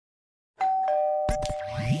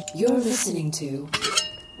You're listening to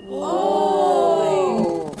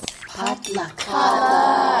Whoa! Potluck.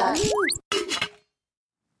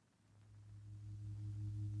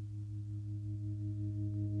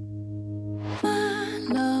 My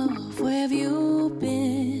love, where have you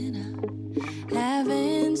been?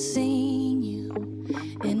 Haven't seen you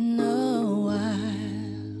in a while.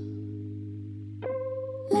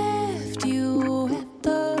 Left you at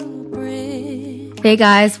the bridge. Hey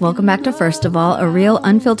guys, welcome back to First of All, a real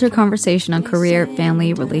unfiltered conversation on career,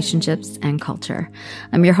 family, relationships, and culture.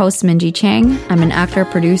 I'm your host, Minji Chang. I'm an actor,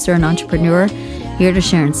 producer, and entrepreneur, here to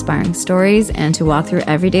share inspiring stories and to walk through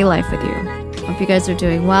everyday life with you. Hope you guys are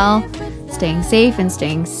doing well, staying safe and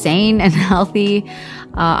staying sane and healthy.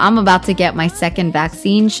 I'm about to get my second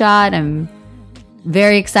vaccine shot. I'm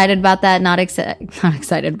very excited about that. Not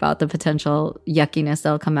excited about the potential yuckiness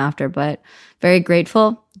that'll come after, but very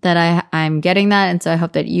grateful that I'm getting that. And so I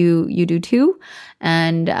hope that you do too.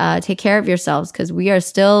 And take care of yourselves, because we are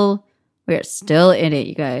still in it,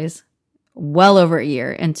 you guys. Well over a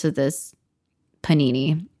year into this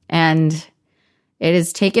panini. And it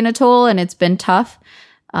has taken a toll and it's been tough.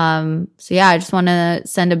 So yeah, I just want to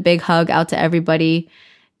send a big hug out to everybody,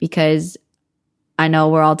 because I know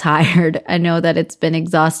we're all tired. I know that it's been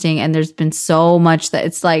exhausting, and there's been so much that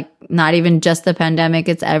it's like not even just the pandemic.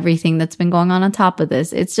 It's everything that's been going on top of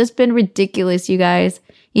this. It's just been ridiculous, you guys.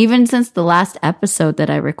 Even since the last episode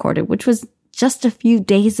that I recorded, which was just a few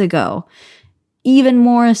days ago, even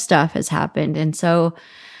more stuff has happened. And so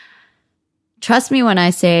trust me when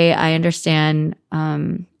I say I understand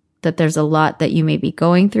that there's a lot that you may be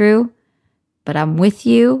going through, but I'm with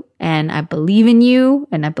you, and I believe in you,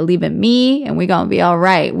 and I believe in me, and we're going to be all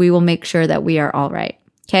right. We will make sure that we are all right.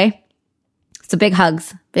 Okay? So big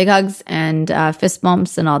hugs, and fist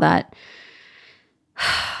bumps and all that.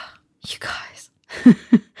 You guys.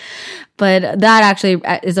 But that actually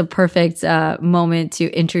is a perfect moment to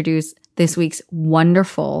introduce this week's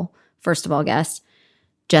wonderful, first of all, guest,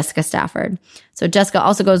 Jessica Stafford. So Jessica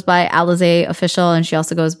also goes by Alizé Official, and she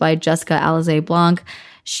also goes by Jessica Alizé Blanc.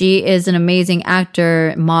 She is an amazing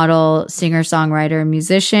actor, model, singer, songwriter,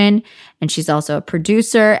 musician, and she's also a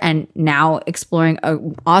producer and now exploring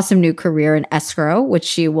an awesome new career in escrow, which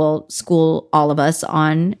she will school all of us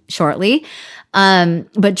on shortly.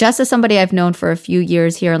 But Jess is somebody I've known for a few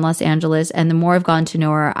years here in Los Angeles, and the more I've gotten to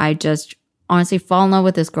know her, I just honestly fall in love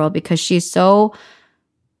with this girl, because she's so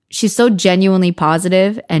genuinely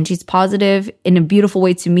positive, and she's positive in a beautiful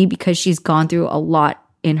way to me, because she's gone through a lot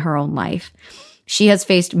in her own life. She has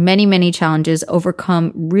faced many, many challenges,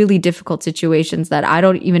 overcome really difficult situations that I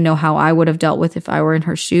don't even know how I would have dealt with if I were in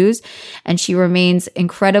her shoes. And she remains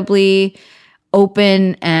incredibly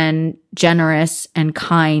open and generous and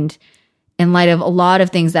kind in light of a lot of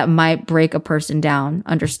things that might break a person down,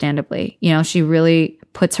 understandably. You know, she really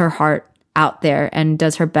puts her heart out there and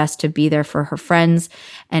does her best to be there for her friends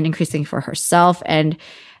and increasingly for herself. And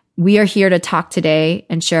we are here to talk today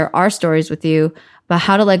and share our stories with you about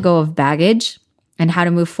how to let go of baggage and how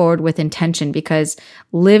to move forward with intention, because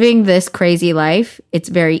living this crazy life, it's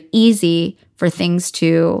very easy for things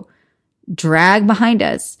to drag behind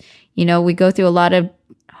us. You know, we go through a lot of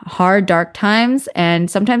hard, dark times,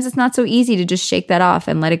 and sometimes it's not so easy to just shake that off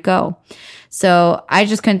and let it go. So I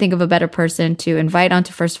just couldn't think of a better person to invite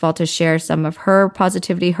onto First of All to share some of her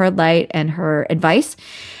positivity, her light, and her advice.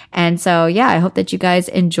 And so, yeah, I hope that you guys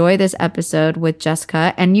enjoy this episode with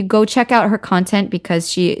Jessica, and you go check out her content,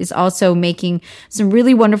 because she is also making some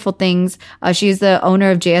really wonderful things. She's the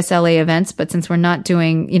owner of JSLA Events, but since we're not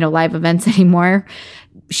doing, live events anymore,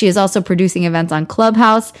 she is also producing events on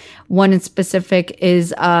Clubhouse. One in specific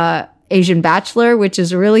is Asian Bachelor, which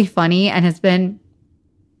is really funny and has been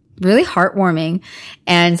really heartwarming.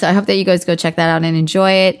 And so I hope that you guys go check that out and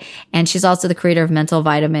enjoy it. And she's also the creator of Mental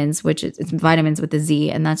Vitamins, which is vitamins with a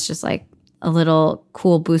Z. And that's just like a little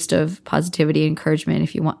cool boost of positivity and encouragement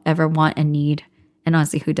if you ever want and need. And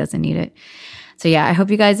honestly, who doesn't need it? So yeah, I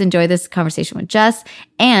hope you guys enjoy this conversation with Jess.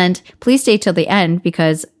 And please stay till the end,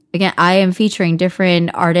 because again, I am featuring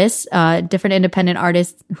different artists, different independent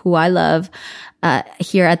artists who I love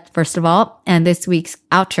here at First of All. And this week's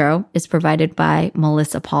outro is provided by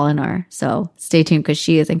Melissa Polinar. So stay tuned, because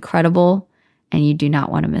she is incredible and you do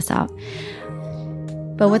not want to miss out.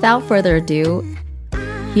 But without further ado,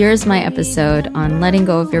 here's my episode on letting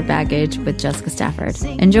go of your baggage with Jessica Stafford.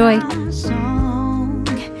 Enjoy.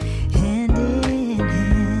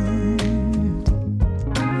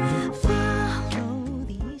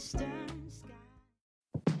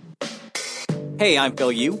 Hey, I'm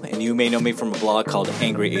Phil Yu, and you may know me from a blog called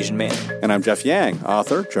Angry Asian Man. And I'm Jeff Yang,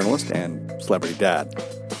 author, journalist, and celebrity dad.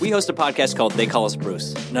 We host a podcast called They Call Us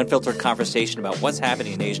Bruce, an unfiltered conversation about what's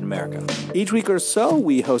happening in Asian America. Each week or so,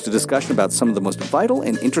 we host a discussion about some of the most vital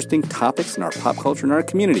and interesting topics in our pop culture and our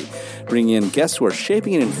community. Bring in guests who are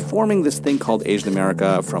shaping and informing this thing called Asian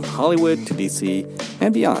America from Hollywood to DC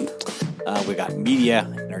and beyond. We got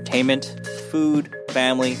media, entertainment, food,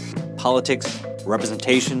 family, politics,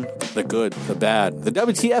 representation. The good, the bad, the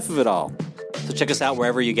WTF of it all. So check us out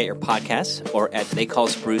wherever you get your podcasts or at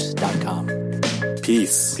theycallusbruce.com.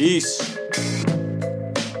 Peace. Peace.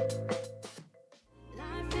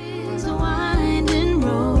 Life is a winding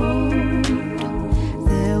road.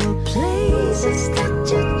 There were places that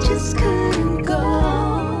you just couldn't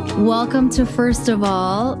go. Welcome to First of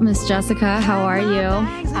All, Miss Jessica. How are you?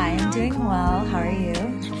 I am doing well. How are you?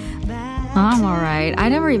 I'm all right. I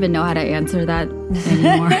never even know how to answer that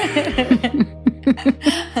anymore.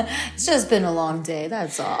 It's just been a long day,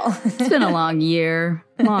 that's all. It's been a long year.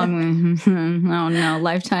 Long, I don't know,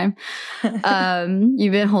 lifetime.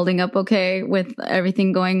 You've been holding up okay with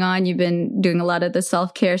everything going on? You've been doing a lot of the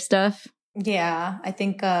self-care stuff? Yeah, I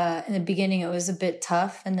think in the beginning it was a bit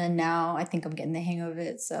tough, and then now I think I'm getting the hang of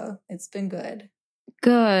it, so it's been good.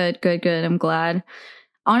 Good. I'm glad.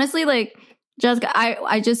 Honestly, like, Jessica,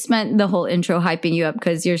 I just spent the whole intro hyping you up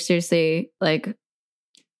because you're seriously, like,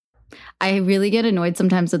 I really get annoyed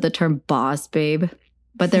sometimes with the term boss, babe.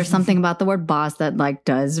 But there's something about the word boss that, like,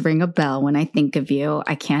 does ring a bell when I think of you.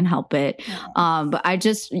 I can't help it. But I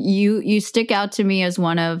just, you stick out to me as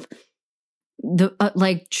one of the,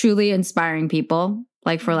 like, truly inspiring people.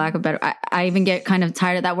 Like, for lack of better, I even get kind of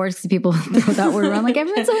tired of that word because people throw that word around. Like,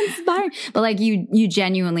 everyone's so inspiring. But, like, you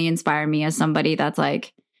genuinely inspire me as somebody that's,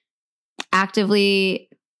 like, actively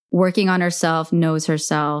working on herself, knows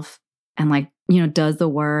herself, and, like, you know, does the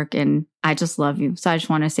work. And I just love you. So I just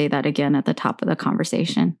want to say that again at the top of the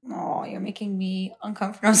conversation. Oh, you're making me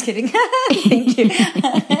uncomfortable. I was kidding. Thank you.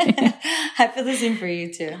 I feel the same for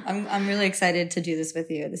you too. I'm really excited to do this with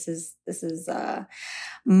you. This is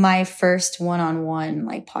my first one-on-one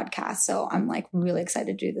like podcast. So I'm like really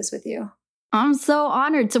excited to do this with you. I'm so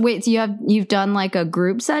honored. So wait, so you've done like a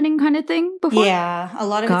group setting kind of thing before? Yeah. A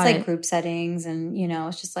lot of Got it's it. like group settings, and you know,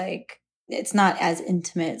 it's just like it's not as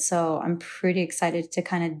intimate. So I'm pretty excited to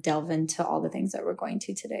kind of delve into all the things that we're going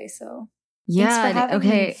to today. So thanks for having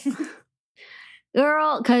okay. me.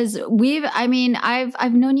 Girl, because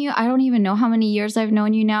I've known you, I don't even know how many years I've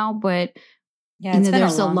known you now, but Yeah, you it's know, been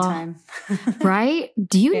there's a a long lot- time. right?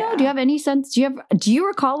 Do you know? Yeah. Do you have any sense? Do you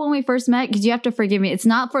recall when we first met? Because you have to forgive me. It's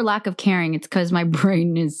not for lack of caring. It's because my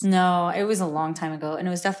brain is. No, it was a long time ago, and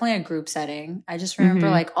it was definitely a group setting. I just remember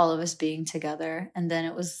Mhm. like all of us being together, and then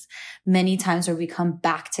it was many times where we come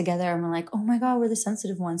back together and we're like, "Oh my God, we're the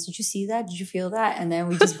sensitive ones. Did you see that? Did you feel that?" And then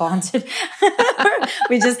we just bonded.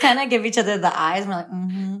 We just kind of give each other the eyes. And we're like,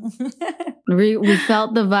 mm-hmm. We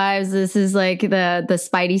felt the vibes. This is like the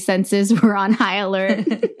spidey senses were on high alert.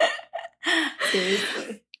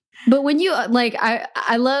 Seriously. But when you like,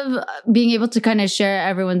 I love being able to kind of share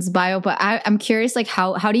everyone's bio. But I'm curious, like,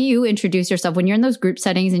 how do you introduce yourself when you're in those group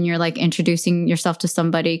settings and you're like introducing yourself to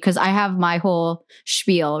somebody? Because I have my whole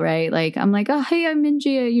spiel, right? Like, I'm like, oh, hey, I'm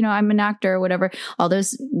Minji. You know, I'm an actor or whatever. All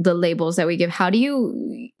the labels that we give. How do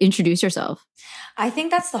you introduce yourself? I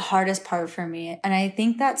think that's the hardest part for me. And I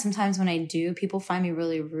think that sometimes when I do, people find me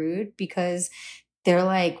really rude because they're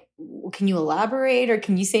like, can you elaborate or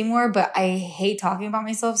can you say more? But I hate talking about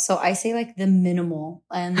myself. So I say like the minimal.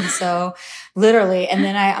 And so literally, and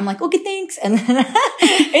then I'm like, okay, thanks. And then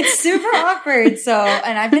it's super awkward. So,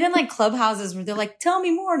 and I've been in like clubhouses where they're like, tell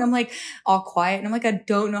me more. And I'm like all quiet. And I'm like, I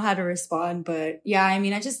don't know how to respond. But yeah, I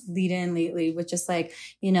mean, I just lead in lately with just like,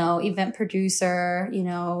 you know, event producer, you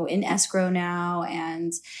know, in escrow now,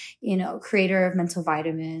 and, you know, creator of Mental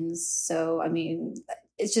Vitamins. So, I mean,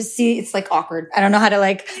 it's like awkward. I don't know how to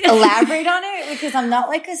like elaborate on it because I'm not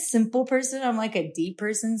like a simple person. I'm like a deep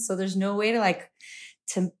person. So there's no way to like,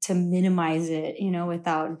 to minimize it, you know,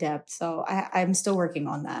 without depth. So I'm still working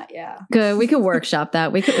on that. Yeah. Good. We could workshop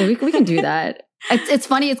that. We can do that. It's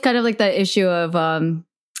funny. It's kind of like the issue of,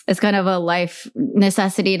 it's kind of a life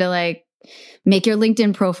necessity to like make your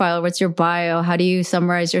LinkedIn profile. What's your bio? How do you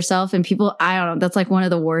summarize yourself? And people, I don't know. That's like one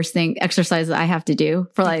of the worst exercises I have to do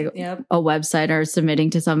for like Yep. a website or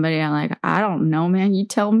submitting to somebody. I'm like, I don't know, man. You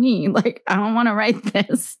tell me. Like, I don't want to write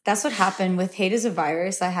this. That's what happened with Hate is a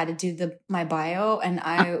Virus. I had to do my bio, and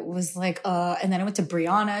I was like, and then I went to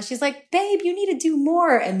Brianna. She's like, babe, you need to do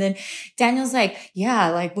more. And then Daniel's like, yeah,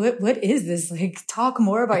 like, what is this? Like, talk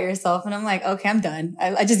more about yourself. And I'm like, okay, I'm done.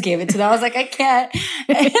 I just gave it to them. I was like, I can't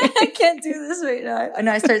can't do this right now. And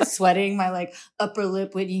I start sweating. My like upper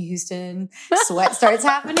lip, Whitney Houston sweat starts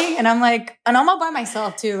happening. And I'm like, and I'm all by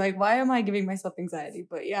myself too. Like, why am I giving myself anxiety?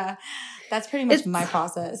 But yeah, that's pretty much my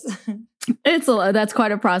process. That's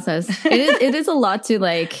quite a process. It is a lot to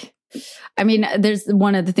like, I mean, there's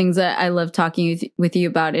one of the things that I love talking with you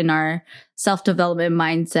about in our self-development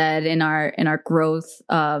mindset, in our growth,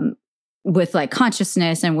 with like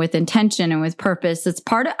consciousness and with intention and with purpose. It's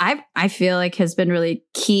part of, I feel like has been really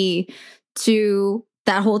key to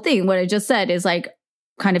that whole thing. What I just said is like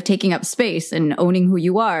kind of taking up space and owning who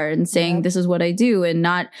you are and saying, this is what I do, and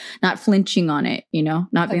not flinching on it,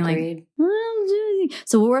 not being Agreed. like,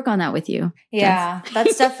 so we'll work on that with you. Yeah,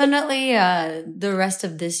 that's definitely the rest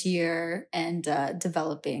of this year and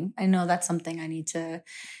developing. I know that's something I need to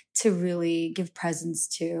really give presence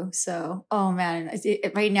to. So, oh man,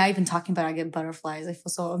 right now, even talking about it, I get butterflies. I feel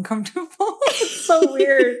so uncomfortable. It's so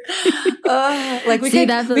weird. Like we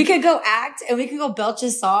could go act and we could go belch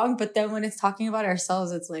a song, but then when it's talking about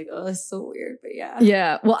ourselves, it's like, oh, it's so weird. But yeah.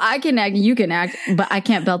 Yeah. Well, I can act, you can act, but I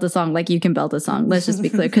can't belt a song like you can belt a song. Let's just be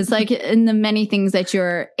clear. Because like in the many things that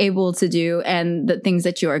you're able to do and the things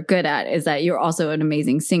that you are good at is that you're also an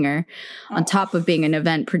amazing singer on top of being an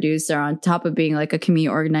event producer, on top of being like a community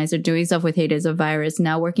organizer, doing stuff with Hate is a Virus,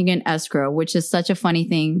 now working in escrow, which is such a funny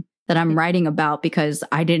thing that I'm writing about because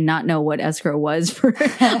I did not know what escrow was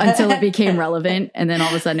until it became relevant. And then all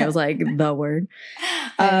of a sudden it was like the word.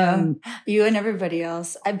 You and everybody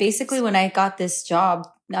else. I basically, when I got this job,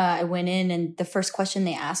 I went in and the first question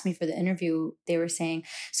they asked me for the interview, they were saying,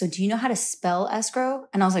 so do you know how to spell escrow?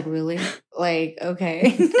 And I was like, really? Like,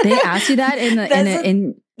 okay. They asked you that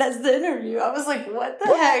that's the interview. I was like, what the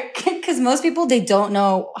heck? Because most people, they don't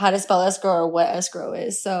know how to spell escrow or what escrow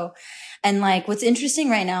is. So, and like, what's interesting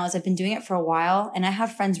right now is I've been doing it for a while and I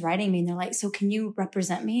have friends writing me and they're like, so can you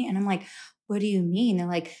represent me? And I'm like, what do you mean? They're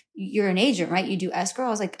like, you're an agent, right? You do escrow? I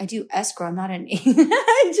was like, I do escrow. I'm not an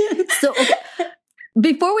agent. So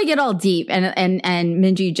before we get all deep and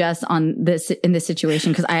Minji just on this in this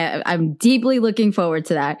situation, because I'm deeply looking forward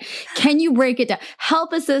to that. Can you break it down?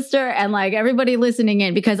 Help a sister and like everybody listening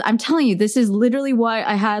in, because I'm telling you, this is literally why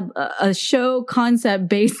I had a show concept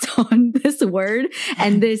based on this word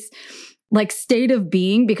and this like state of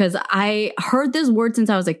being, because I heard this word since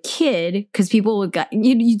I was a kid, because people would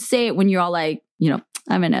you'd say it when you're all like,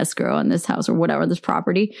 I'm an escrow on this house or whatever, this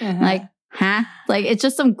property. Like, huh? Like it's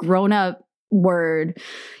just some grown up word,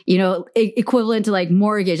 equivalent to like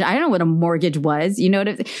mortgage. I don't know what a mortgage was, what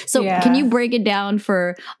I mean? So Can you break it down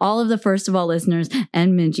for all of the First of All listeners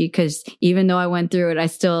and Minji? Because even though I went through it, I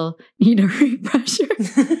still need a refresher.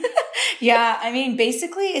 Yeah, I mean,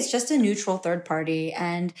 basically, it's just a neutral third party,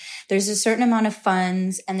 and there's a certain amount of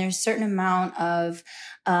funds and there's a certain amount of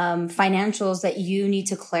financials that you need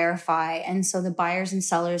to clarify. And so the buyers and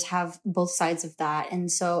sellers have both sides of that.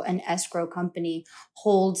 And so an escrow company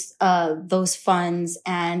holds those funds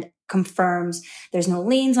and confirms there's no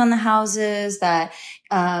liens on the houses, that,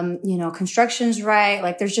 construction's right.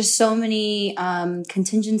 Like there's just so many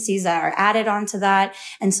contingencies that are added onto that.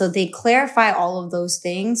 And so they clarify all of those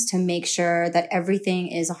things to make sure that everything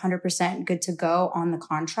is 100% good to go on the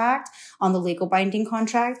contract, on the legal binding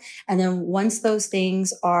contract. And then once those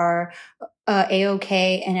things are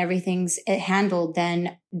A-okay and everything's handled,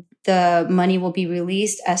 then the money will be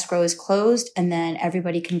released, escrow is closed, and then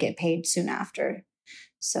everybody can get paid soon after.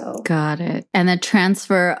 So got it. And the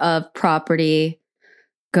transfer of property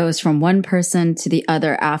goes from one person to the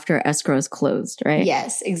other after escrow is closed, right?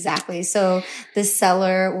 Yes, exactly. So the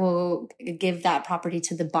seller will give that property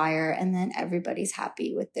to the buyer, and then everybody's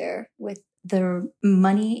happy with the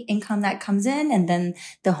money income that comes in, and then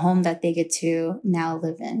the home that they get to now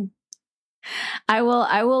live in. I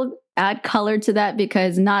will add color to that,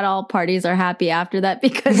 because not all parties are happy after that,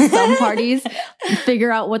 because some parties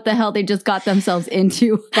figure out what the hell they just got themselves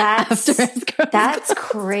into. That's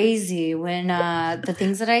crazy. When the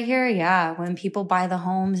things that I hear, when people buy the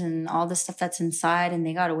homes and all the stuff that's inside and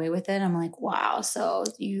they got away with it, I'm like, wow. So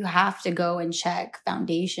you have to go and check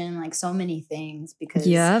foundation, like so many things, because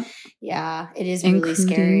it is really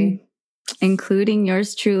scary. Including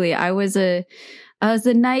yours truly. I was a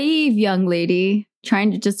naive young lady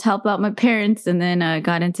trying to just help out my parents, and then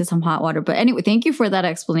got into some hot water. But anyway, thank you for that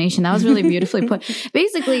explanation. That was really beautifully put.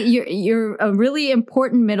 Basically, you're a really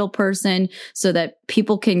important middle person so that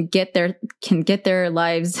people can get their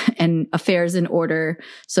lives and affairs in order,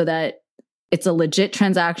 so that it's a legit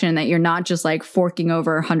transaction, that you're not just like forking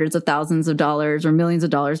over hundreds of thousands of dollars or millions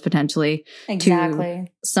of dollars potentially to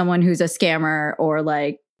someone who's a scammer or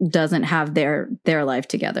like doesn't have their life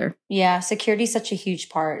together. Yeah, security is such a huge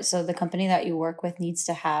part. So the company that you work with needs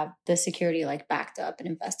to have the security like backed up and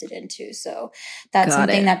invested into. So that's Got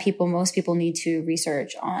something it. that most people need to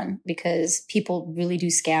research on, because people really do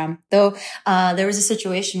scam. Though there was a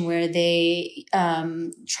situation where they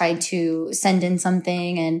tried to send in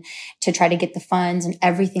something and to try to get the funds, and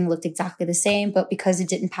everything looked exactly the same, but because it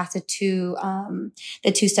didn't pass the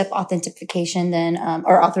two-step authentication, then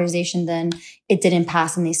or authorization, then it didn't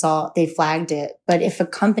pass, and they flagged it. But if a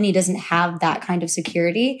company doesn't have that kind of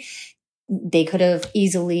security, they could have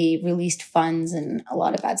easily released funds, and a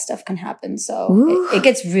lot of bad stuff can happen. So it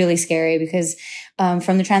gets really scary, because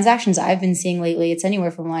from the transactions I've been seeing lately, it's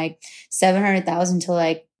anywhere from like 700,000 to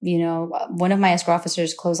like, one of my escrow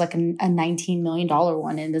officers closed like a $19 million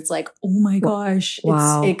one. And it's like, oh my gosh,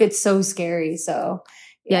 Wow. it gets so scary. So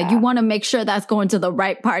Yeah, you want to make sure that's going to the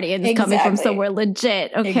right party and it's coming from Exactly. somewhere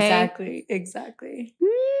legit. Okay. Exactly.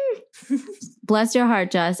 Bless your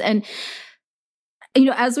heart, Jess. And,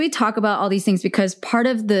 as we talk about all these things, because part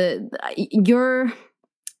of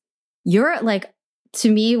you're like, to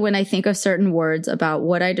me, when I think of certain words about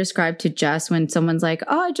what I describe to Jess, when someone's like,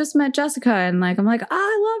 oh, I just met Jessica. And like, I'm like, oh,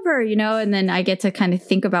 I love her, and then I get to kind of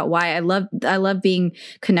think about why I love being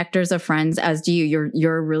connectors of friends, as do you.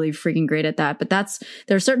 You're really freaking great at that. But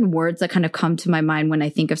there are certain words that kind of come to my mind when I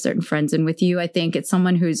think of certain friends. And with you, I think it's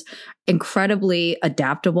someone who's incredibly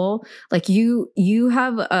adaptable. Like you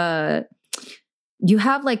have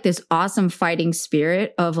like this awesome fighting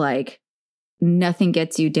spirit of like, nothing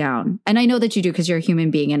gets you down. And I know that you do, because you're a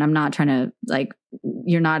human being, and I'm not trying to like,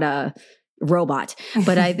 you're not a robot,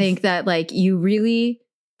 but I think that like you really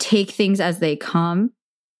take things as they come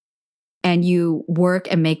and you work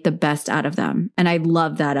and make the best out of them. And I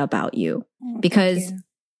love that about you, because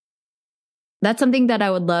that's something that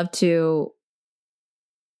I would love to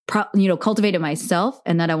cultivate in myself,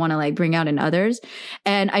 and that I want to like bring out in others.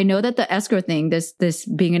 And I know that the escrow thing, this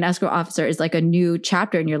being an escrow officer, is like a new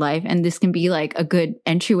chapter in your life. And this can be like a good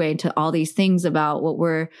entryway into all these things about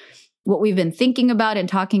what we've been thinking about and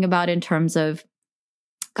talking about in terms of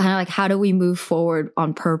kind of like, how do we move forward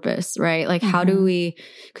on purpose, right? Like, how do we,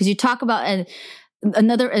 because you talk about, and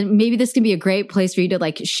maybe this can be a great place for you to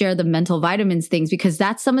like share the mental vitamins things, because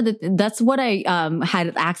that's that's what I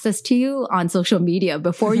had access to you on social media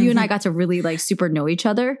before you and I got to really like super know each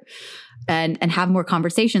other and have more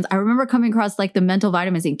conversations. I remember coming across like the mental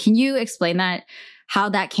vitamins thing. Can you explain that, how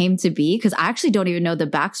that came to be? Because I actually don't even know the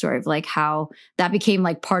backstory of like how that became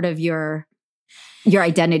like part of your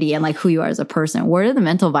identity and like who you are as a person. Where did the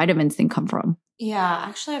mental vitamins thing come from? Yeah,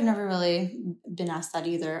 actually, I've never really been asked that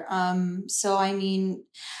either. So, I mean,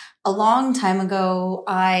 a long time ago,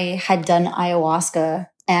 I had done ayahuasca,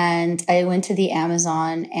 and I went to the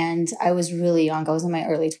Amazon, and I was really young. I was in my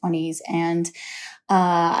early 20s. And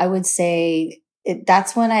I would say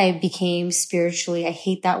that's when I became spiritually, I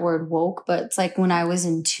hate that word woke, but it's like when I was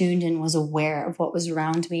in tuned and was aware of what was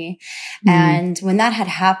around me. And when that had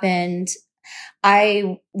happened,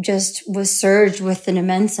 I just was surged with an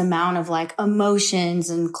immense amount of like emotions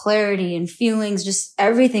and clarity and feelings. Just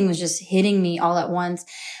everything was just hitting me all at once.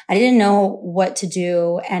 I didn't know what to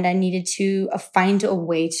do, and I needed to find a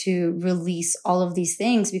way to release all of these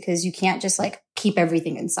things, because you can't just like keep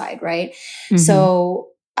everything inside, right? So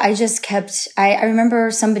I just kept, I remember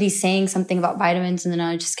somebody saying something about vitamins, and then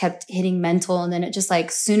I just kept hitting mental, and then it just like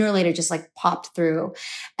sooner or later just like popped through.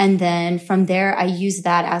 And then from there, I used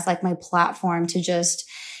that as like my platform to just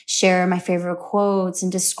share my favorite quotes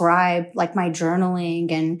and describe like my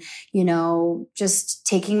journaling, and, just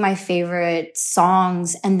taking my favorite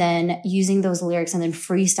songs and then using those lyrics and then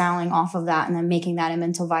freestyling off of that and then making that a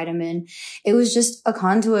mental vitamin. It was just a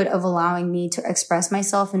conduit of allowing me to express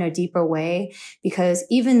myself in a deeper way, because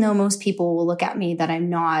even though most people will look at me that I'm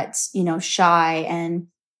not, shy, and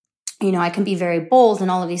I can be very bold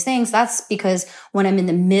and all of these things, that's because when I'm in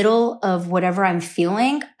the middle of whatever I'm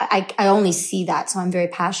feeling, I only see that. So I'm very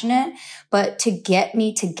passionate. But to get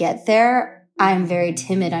me to get there, I'm very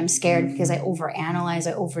timid. I'm scared because I overanalyze,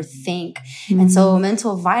 I overthink. And so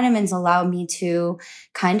mental vitamins allow me to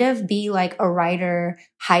kind of be like a writer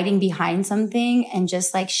hiding behind something and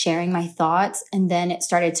just like sharing my thoughts. And then it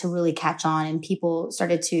started to really catch on, and people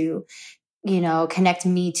started to connect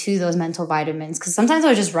me to those mental vitamins. Cause sometimes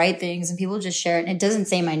I'll just write things and people just share it, and it doesn't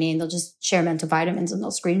say my name. They'll just share mental vitamins and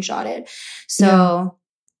they'll screenshot it. So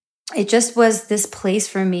it just was this place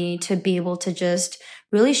for me to be able to just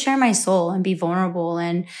really share my soul and be vulnerable.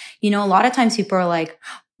 And, a lot of times people are like,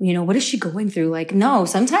 what is she going through? Like, no,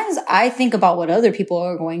 sometimes I think about what other people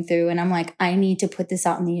are going through and I'm like, I need to put this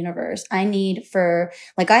out in the universe. I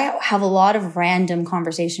have a lot of random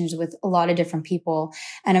conversations with a lot of different people,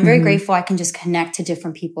 and I'm very grateful I can just connect to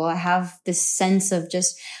different people. I have this sense of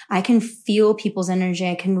I can feel people's energy.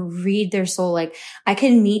 I can read their soul. Like, I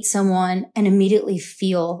can meet someone and immediately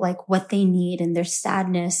feel like what they need and their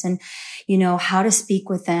sadness and, how to speak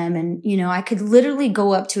with them. And, I could literally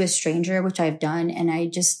go up to a stranger, which I've done, and I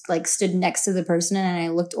just like stood next to the person and I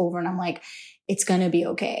looked over and I'm like, it's going to be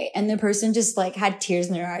okay. And the person just like had tears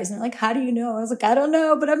in their eyes and they're like, how do you know? I was like, I don't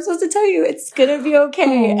know, but I'm supposed to tell you it's going to be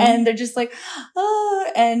okay. And they're just like,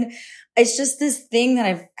 oh, and it's just this thing that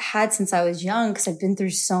I've had since I was young, because I've been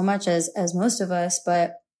through so much as most of us.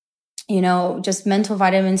 But just mental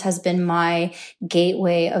vitamins has been my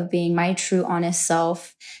gateway of being my true, honest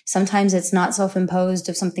self. Sometimes it's not self-imposed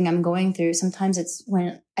of something I'm going through. Sometimes it's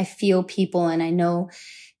when I feel people and I know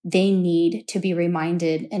they need to be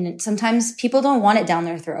reminded. And sometimes people don't want it down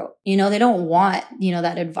their throat. They don't want,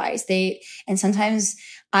 that advice. And sometimes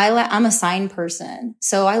I'm a sign person.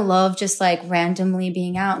 So I love just like randomly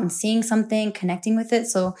being out and seeing something, connecting with it.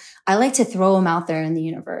 So I like to throw them out there in the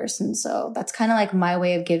universe. And so that's kind of like my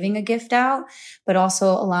way of giving a gift out, but also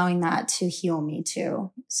allowing that to heal me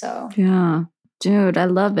too. So yeah, dude, I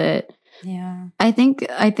love it. Yeah. I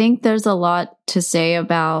think there's a lot to say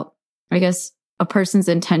about, I guess, a person's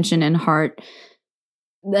intention and heart,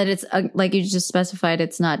 that it's like you just specified,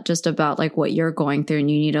 it's not just about like what you're going through and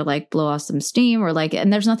you need to like blow off some steam or like,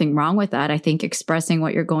 and there's nothing wrong with that. I think expressing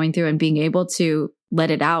what you're going through and being able to let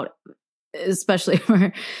it out, especially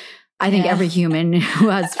for, I think every human who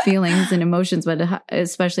has feelings and emotions, but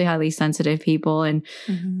especially highly sensitive people. And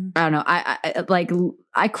I don't know,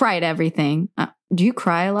 I cry at everything. Do you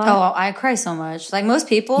cry a lot? Oh, I cry so much. Like most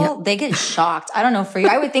people, they get shocked. I don't know for you.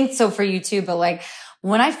 I would think so for you too. But like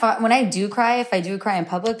when I do cry, if I do cry in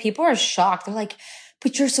public, people are shocked. They're like,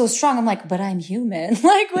 but you're so strong. I'm like, but I'm human.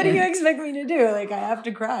 Like, what do you expect me to do? Like, I have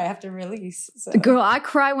to cry. I have to release. So. Girl, I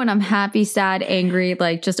cry when I'm happy, sad, angry,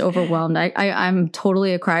 like just overwhelmed. I'm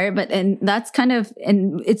totally a crier, and that's kind of,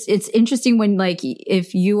 and it's interesting when like,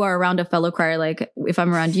 if you are around a fellow crier, like if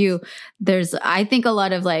I'm around you, I think a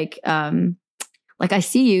lot of like I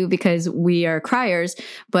see you because we are criers,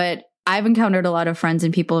 but I've encountered a lot of friends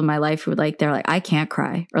and people in my life who they're like, I can't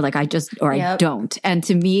cry, or like I don't. And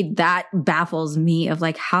to me, that baffles me of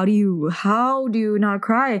like, how do you not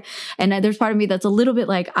cry? And there's part of me that's a little bit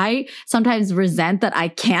like, I sometimes resent that I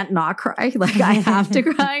can't not cry. Like I have to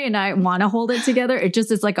cry and I want to hold it together. It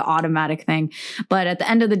just is like an automatic thing. But at the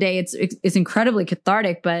end of the day, it's incredibly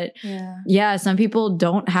cathartic. But yeah, some people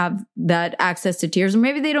don't have that access to tears, or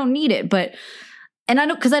maybe they don't need it. But and I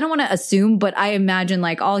don't want to assume, but I imagine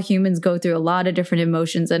like all humans go through a lot of different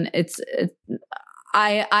emotions, and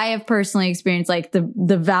I have personally experienced like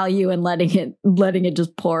the value in letting it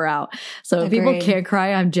just pour out. So if people can't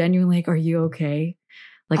cry, I'm genuinely like, are you okay?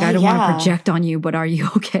 Like I don't want to project on you, but are you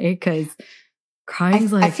okay? Because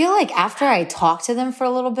crying's like, I feel like after I talk to them for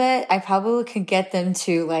a little bit, I probably could get them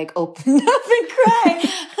to like open up and cry.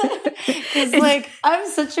 Cause like, I'm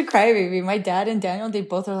such a crybaby. My dad and Daniel, they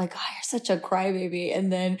both are like, oh, you're such a crybaby.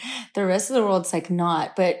 And then the rest of the world's like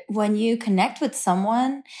not. But when you connect with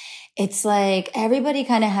someone, it's like everybody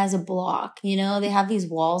kind of has a block, they have these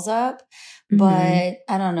walls up, but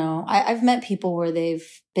I don't know. I've met people where they've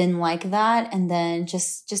been like that. And then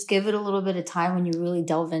just give it a little bit of time when you really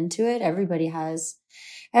delve into it. Everybody has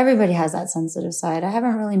that sensitive side. I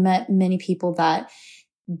haven't really met many people that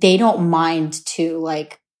they don't mind to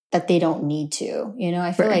like, that they don't need to,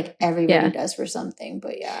 I feel like everybody does for something,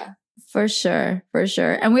 but yeah. For sure.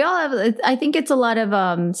 And we all have, I think it's a lot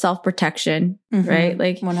of self-protection, right?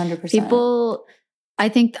 Like 100%. People, I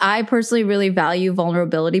think I personally really value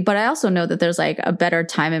vulnerability, but I also know that there's like a better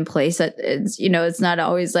time and place that it's, it's not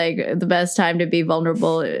always like the best time to be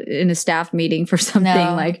vulnerable in a staff meeting for something.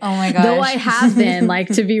 Like, oh my gosh. Though I have been like,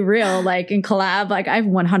 to be real, like in collab, like I've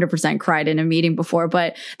 100% cried in a meeting before,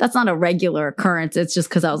 but that's not a regular occurrence. It's just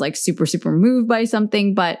because I was like super, super moved by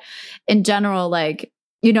something. But in general, like,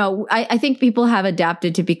 I think people have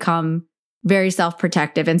adapted to become very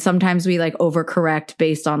self-protective. And sometimes we like overcorrect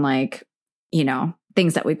based on like,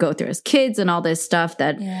 things that we go through as kids and all this stuff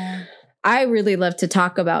that I really love to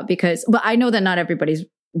talk about but I know that not everybody's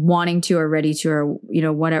wanting to or ready to, or,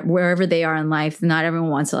 whatever, wherever they are in life. Not everyone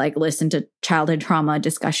wants to like listen to childhood trauma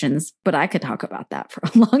discussions, but I could talk about that for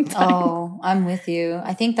a long time. Oh, I'm with you.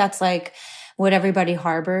 I think that's like what everybody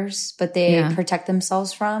harbors, but they protect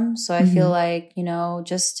themselves from. So I feel like,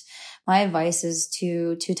 just my advice is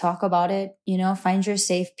to talk about it, you know, find your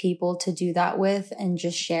safe people to do that with and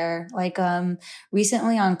just share. Like,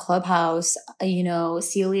 recently on Clubhouse, you know,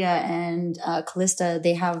 Celia and Callista,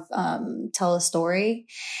 they have, Tell a Story.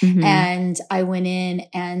 Mhm. And I went in,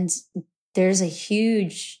 and there's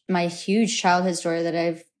my huge childhood story that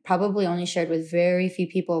I've probably only shared with very few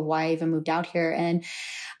people of why I even moved out here. And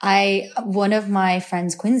one of my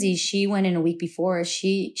friends, Quincy, she went in a week before.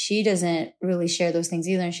 She doesn't really share those things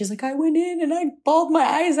either. And she's like, I went in and I bawled my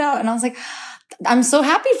eyes out. And I was like, I'm so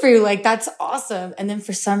happy for you. Like, that's awesome. And then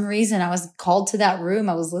for some reason I was called to that room.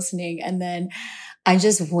 I was listening, and then I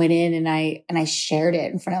just went in and I shared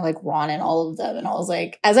it in front of like Ron and all of them. And I was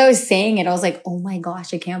like, as I was saying it, I was like, oh my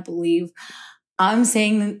gosh, I can't believe I'm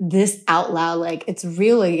saying this out loud. Like, it's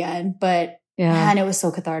real again. But Yeah. man, it was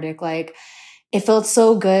so cathartic. Like, it felt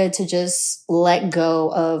so good to just let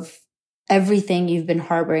go of everything you've been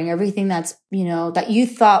harboring, everything that's, you know, that you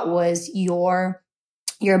thought was your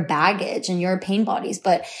baggage and your pain bodies,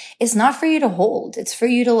 but it's not for you to hold. It's for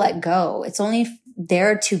you to let go. It's only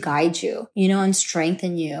there to guide you, you know, and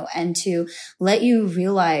strengthen you, and to let you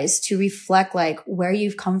realize, to reflect like where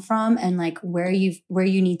you've come from and like where you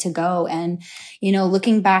need to go. And, you know,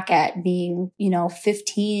 looking back at being, you know,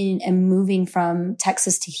 15 and moving from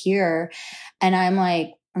Texas to here, and I'm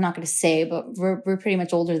like, I'm not going to say, but we're pretty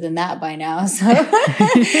much older than that by now. So A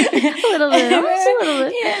little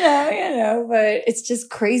bit. you know, but it's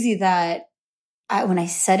just crazy that when I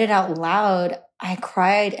said it out loud, I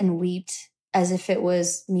cried and wept as if it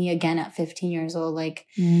was me again at 15 years old, like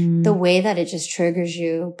the way that it just triggers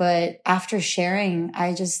you. But after sharing,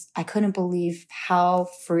 I couldn't believe how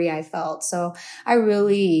free I felt. So I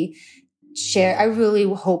really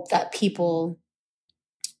hope that people,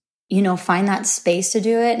 you know, find that space to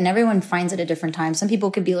do it. And everyone finds it at different times. Some people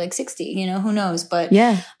could be like 60, you know, who knows? But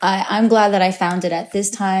Yeah. I'm glad that I found it at this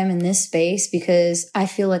time in this space, because I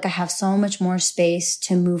feel like I have so much more space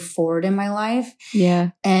to move forward in my life.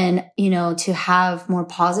 Yeah. And, you know, to have more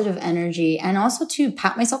positive energy, and also to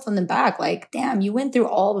pat myself on the back. Like, damn, you went through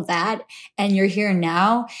all of that and you're here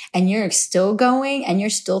now and you're still going and you're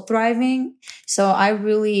still thriving. So I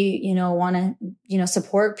really, you know, want to, you know,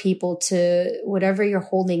 support people to whatever you're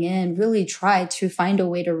holding in, really try to find a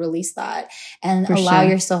way to release that and For allow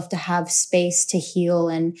sure. yourself to have space to heal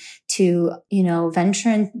and to, you know, venture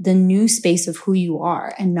in the new space of who you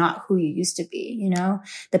are and not who you used to be. You know,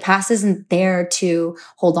 the past isn't there to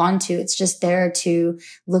hold on to. It's just there to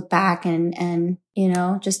look back and, you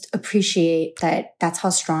know, just appreciate that that's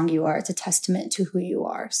how strong you are. It's a testament to who you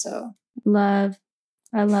are. So Love.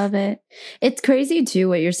 I love it. It's crazy too,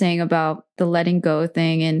 what you're saying about the letting go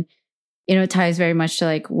thing. And, you know, it ties very much to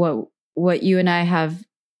like what you and I have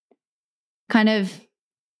kind of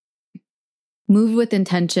moved with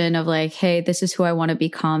intention of like, hey, this is who I want to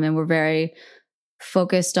become. And we're very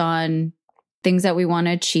focused on things that we want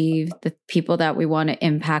to achieve, the people that we want to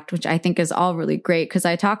impact, which I think is all really great. Cause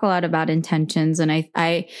I talk a lot about intentions, and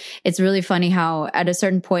I it's really funny how at a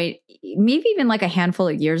certain point, maybe even like a handful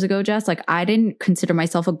of years ago, Jess, like I didn't consider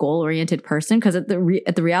myself a goal oriented person, because at the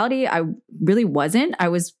reality, I really wasn't.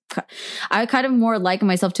 I kind of more liken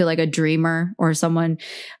myself to like a dreamer or someone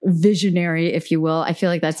visionary, if you will. I feel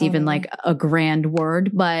like that's even like a grand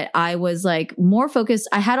word, but I was like more focused.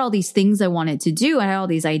 I had all these things I wanted to do. I had all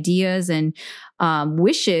these ideas and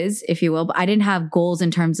wishes, if you will, but I didn't have goals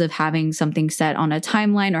in terms of having something set on a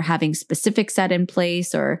timeline or having specifics set in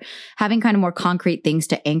place or having kind of more concrete things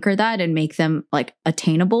to anchor that and make them like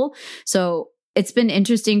attainable. So it's been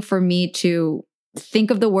interesting for me to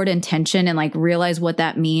think of the word intention and like realize what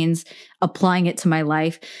that means, applying it to my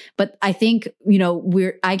life. But I think, you know,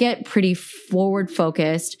 I get pretty forward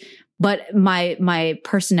focused, but my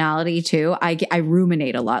personality too, I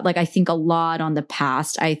ruminate a lot. Like I think a lot on the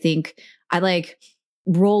past. I think I like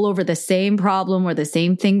roll over the same problem or the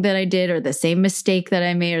same thing that I did or the same mistake that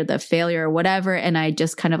I made or the failure or whatever. And I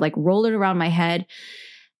just kind of like roll it around my head.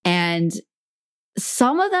 And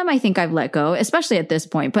some of them I think I've let go, especially at this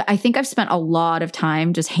point, but I think I've spent a lot of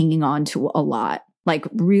time just hanging on to a lot, like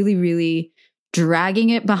really, really dragging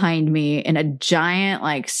it behind me in a giant,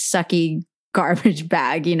 like sucky garbage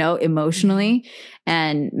bag, you know, emotionally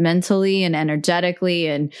and mentally and energetically.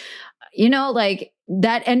 And, you know, like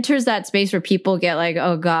that enters that space where people get like,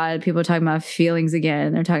 oh God, people are talking about feelings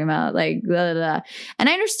again. They're talking about like, blah, blah, blah. And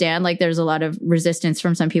I understand like there's a lot of resistance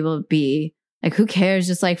from some people to be like, who cares?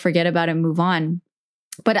 Just like forget about it, move on.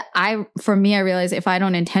 But for me, I realize if I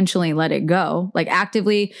don't intentionally let it go, like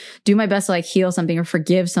actively do my best to like heal something or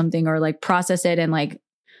forgive something or like process it and like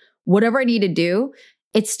whatever I need to do,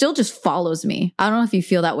 it still just follows me. I don't know if you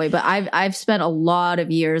feel that way, but I've spent a lot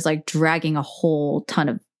of years like dragging a whole ton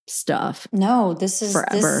of stuff. No, this is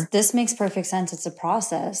Forever. this makes perfect sense. It's a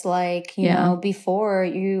process. Like, you Yeah. know, before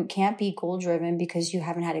you can't be goal driven because you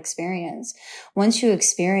haven't had experience. Once you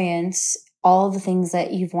experience all the things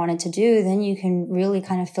that you've wanted to do, then you can really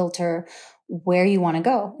kind of filter where you want to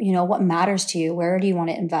go, you know, what matters to you, where do you want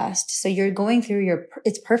to invest? So you're going through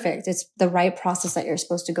it's perfect. It's the right process that you're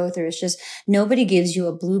supposed to go through. It's just nobody gives you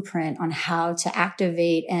a blueprint on how to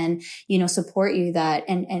activate and, you know, support you that,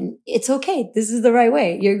 and it's okay. This is the right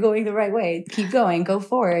way. You're going the right way. Keep going, go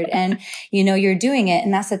forward. And, you know, you're doing it.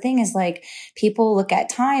 And that's the thing is like people look at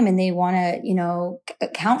time and they want to, you know,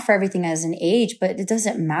 account for everything as an age, but it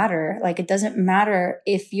doesn't matter. Like it doesn't matter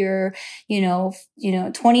if you're, you know,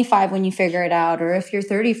 25 when you figure it out, or if you're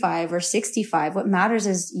 35 or 65. What matters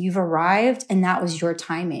is you've arrived and that was your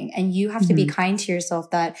timing, and you have to be kind to yourself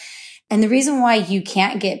that. And the reason why you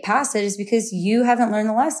can't get past it is because you haven't learned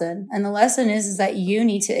the lesson. And the lesson is that you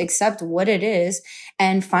need to accept what it is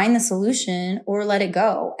and find the solution or let it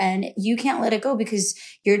go. And you can't let it go because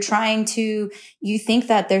you think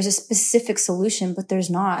that there's a specific solution, but there's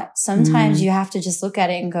not. Sometimes you have to just look at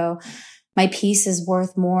it and go, my peace is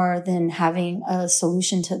worth more than having a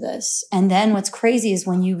solution to this. And then what's crazy is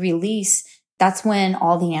when you release, that's when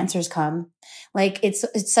all the answers come. Like it's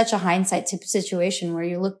such a hindsight type of situation where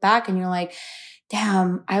you look back and you're like,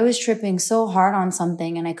 damn, I was tripping so hard on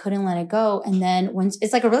something and I couldn't let it go. And then when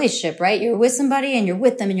it's like a relationship, right? You're with somebody and you're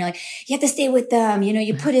with them and you're like, you have to stay with them. You know,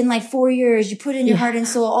 you put in like 4 years, you put in your heart and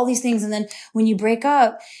soul, all these things. And then when you break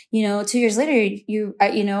up, you know, 2 years later, you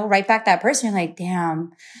write back that person. You're like,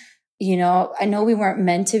 damn, you know, I know we weren't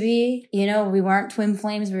meant to be, you know, we weren't twin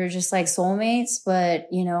flames. We were just like soulmates, but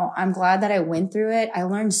you know, I'm glad that I went through it. I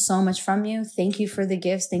learned so much from you. Thank you for the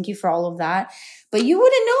gifts. Thank you for all of that. But you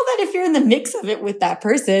wouldn't know that if you're in the mix of it with that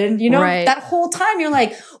person, you know, Right. that whole time you're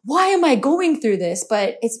like, why am I going through this?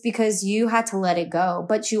 But it's because you had to let it go,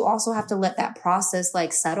 but you also have to let that process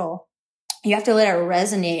like settle. You have to let it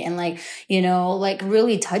resonate and like, you know, like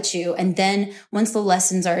really touch you. And then once the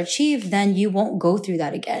lessons are achieved, then you won't go through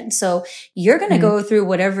that again. So you're going to go through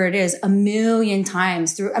whatever it is a million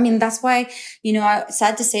times through. I mean, that's why, you know,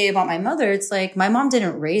 sad to say about my mother, it's like my mom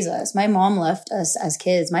didn't raise us. My mom left us as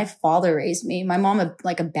kids. My father raised me. My mom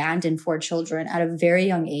like abandoned 4 children at a very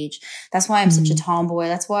young age. That's why I'm such a tomboy.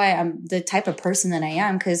 That's why I'm the type of person that I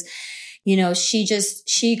am. Cause you know,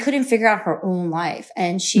 she couldn't figure out her own life,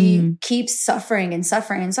 and she keeps suffering and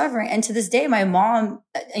suffering and suffering. And to this day, my mom,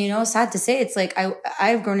 you know, sad to say, it's like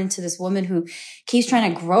I've grown into this woman who keeps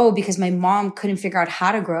trying to grow because my mom couldn't figure out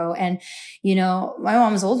how to grow. And, you know, my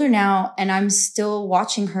mom's older now and I'm still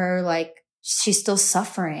watching her like, she's still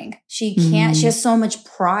suffering. She can't, she has so much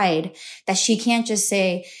pride that she can't just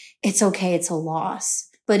say, it's okay, it's a loss.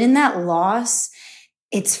 But in that loss,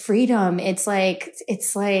 it's freedom. It's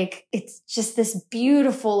just this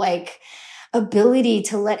beautiful, like, ability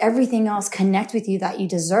to let everything else connect with you that you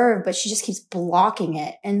deserve, but she just keeps blocking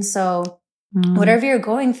it. And so whatever you're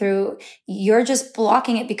going through, you're just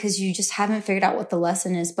blocking it because you just haven't figured out what the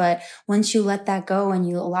lesson is. But once you let that go and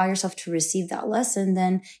you allow yourself to receive that lesson,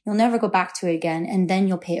 then you'll never go back to it again. And then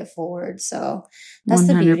you'll pay it forward. So that's 100%.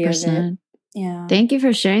 The beauty of it. Yeah. Thank you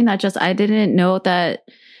for sharing that. Just, I didn't know that.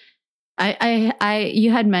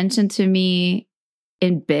 You had mentioned to me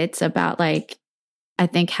in bits about like, I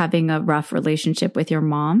think having a rough relationship with your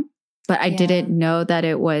mom, but I didn't know that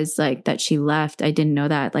it was like that she left. I didn't know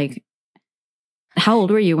that. Like, how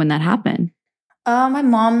old were you when that happened? My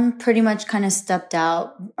mom pretty much kind of stepped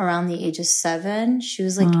out around the age of 7. She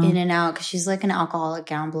was like in and out because she's like an alcoholic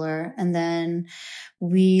gambler. And then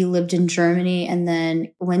we lived in Germany and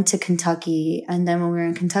then went to Kentucky. And then when we were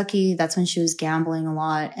in Kentucky, that's when she was gambling a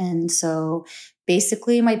lot. And so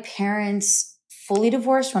basically my parents fully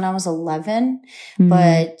divorced when I was 11,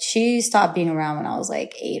 but she stopped being around when I was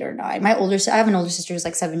like 8 or 9. I have an older sister who's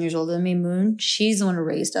like 7 years older than me, Moon. She's the one who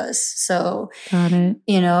raised us. So, got it.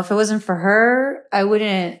 You know, if it wasn't for her, I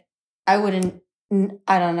don't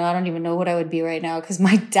know. I don't even know what I would be right now because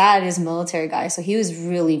my dad is a military guy. So he was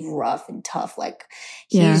really rough and tough. Like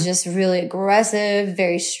he's just really aggressive,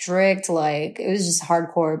 very strict. Like it was just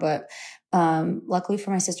hardcore, but luckily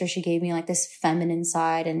for my sister, she gave me like this feminine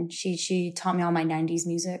side and she taught me all my 90s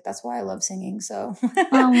music. That's why I love singing. So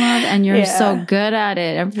and you're so good at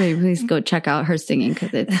it. Everybody please go check out her singing because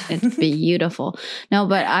it's beautiful. No,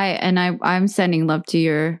 but I'm sending love to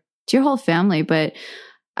your whole family, but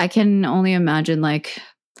I can only imagine like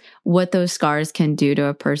what those scars can do to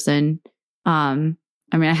a person. I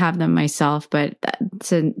mean, I have them myself, but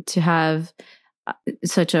to have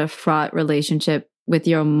such a fraught relationship with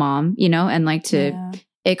your mom, you know, and like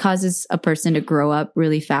it causes a person to grow up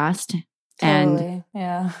really fast. Totally.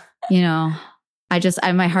 And, you know,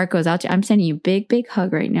 my heart goes out to you. I'm sending you a big, big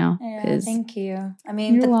hug right now. Yeah, 'cause thank you. I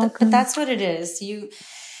mean, You're but welcome. that's what it is.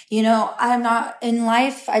 You know, I'm not in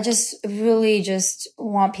life. I just really just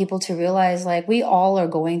want people to realize like we all are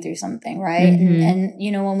going through something, right? Mhm. And,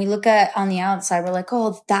 you know, when we look at on the outside, we're like,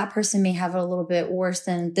 oh, that person may have it a little bit worse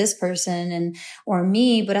than this person or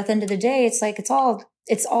me. But at the end of the day, it's like, it's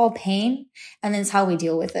all pain. And then it's how we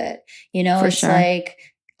deal with it. You know, For it's sure. like,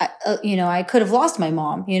 you know, I could have lost my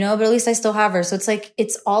mom, you know, but at least I still have her. So it's like,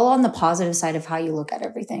 it's all on the positive side of how you look at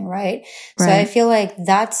everything. Right. So I Right. feel like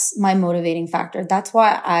that's my motivating factor. That's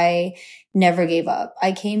why I never gave up.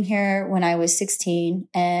 I came here when I was 16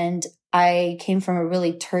 and I came from a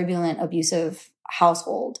really turbulent, abusive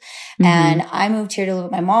household. Mhm. And I moved here to live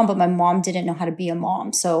with my mom, but my mom didn't know how to be a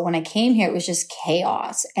mom. So when I came here, it was just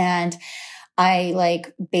chaos. And I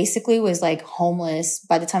like basically was like homeless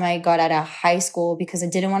by the time I got out of high school because I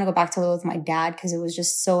didn't want to go back to live with my dad because it was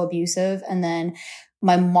just so abusive. And then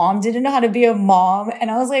my mom didn't know how to be a mom.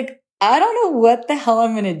 And I was like, I don't know what the hell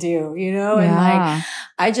I'm going to do, you know? And like, Yeah.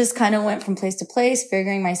 I just kind of went from place to place,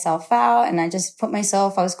 figuring myself out. And I just I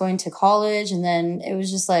was going to college and then it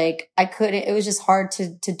was just like, it was just hard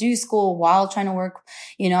to do school while trying to work.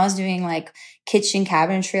 You know, I was doing like kitchen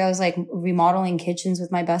cabinetry. I was like remodeling kitchens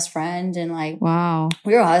with my best friend and like, Wow.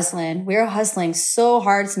 we were hustling so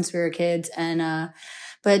hard since we were kids. And,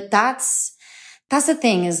 but that's the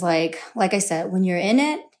thing is like I said, when you're in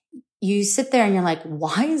it, you sit there and you're like,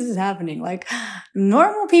 why is this happening? Like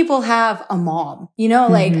normal people have a mom, you know,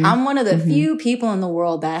 like Mhm. I'm one of the Mhm. few people in the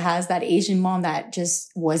world that has that Asian mom that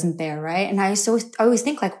just wasn't there. Right. And I always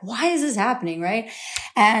think like, why is this happening? Right.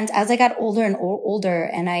 And as I got older and older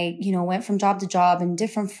and I, you know, went from job to job and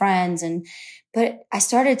different friends but I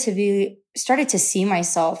started to see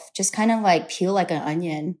myself just kind of like peel like an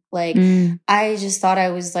onion. Like Mm. I just thought I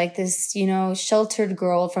was like this, you know, sheltered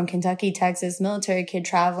girl from Kentucky, Texas, military kid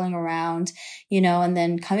traveling around, you know, and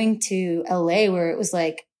then coming to LA where it was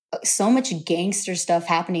like so much gangster stuff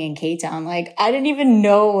happening in K-Town. Like I didn't even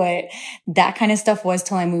know what that kind of stuff was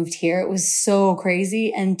till I moved here. It was so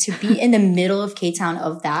crazy. And to be in the middle of K-Town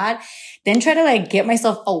of that, then try to like get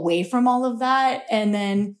myself away from all of that and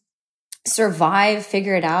then survive,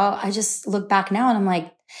 figure it out. I just look back now and I'm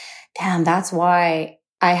like, damn, that's why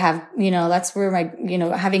I have, you know, that's where my, you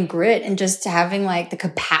know, having grit and just having like the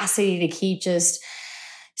capacity to keep just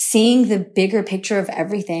seeing the bigger picture of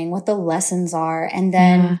everything, what the lessons are. And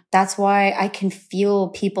then Yeah. that's why I can feel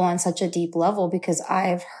people on such a deep level because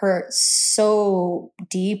I've hurt so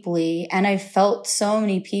deeply and I felt so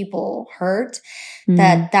many people hurt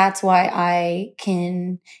that's why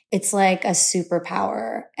it's like a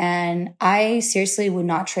superpower. And I seriously would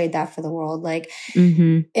not trade that for the world. Like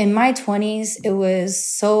Mhm. in my 20s, it was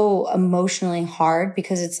so emotionally hard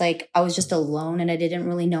because it's like I was just alone and I didn't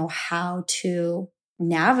really know how to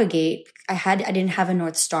navigate. I didn't have a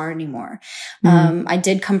North Star anymore. I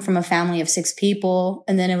did come from a family of 6 people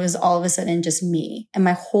and then it was all of a sudden just me and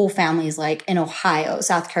my whole family is like in Ohio,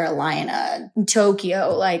 South Carolina,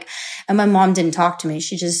 Tokyo, like, and my mom didn't talk to me.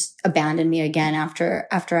 She just abandoned me again after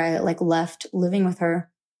I like left living with her.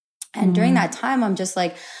 And during that time, I'm just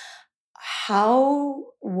like, how,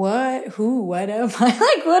 what, who, what am I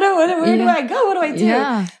like, where do I go? What do I do?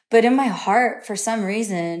 Yeah. But in my heart, for some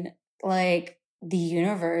reason, like the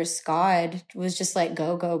universe, God was just like,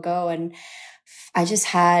 go, go, go. And I just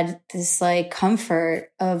had this like comfort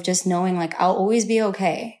of just knowing like, I'll always be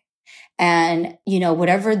okay. And, you know,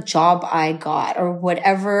 whatever job I got or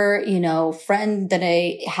whatever, you know, friend that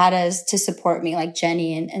I had as to support me, like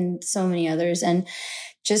Jenny and so many others. And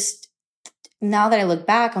just now that I look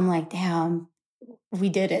back, I'm like, damn, we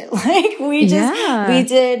did it. Like we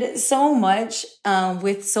did so much,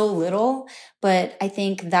 with so little, but I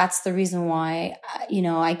think that's the reason why, you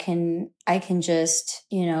know, I can just,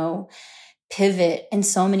 you know, pivot in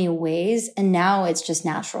so many ways. And now it's just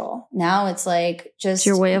natural. Now it's like just It's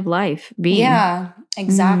your way of life being. Yeah,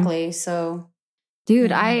 exactly. So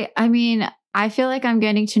dude, yeah. I mean, I feel like I'm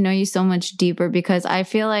getting to know you so much deeper because I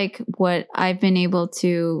feel like what I've been able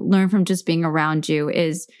to learn from just being around you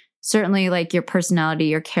is certainly like your personality,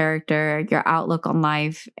 your character, your outlook on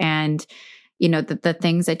life, and, you know, the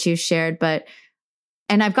things that you shared.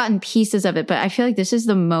 And I've gotten pieces of it, but I feel like this is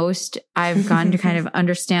the most I've gotten to kind of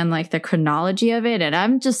understand like the chronology of it. And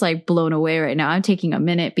I'm just like blown away right now. I'm taking a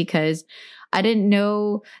minute because I didn't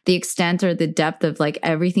know the extent or the depth of like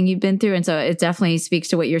everything you've been through. And so it definitely speaks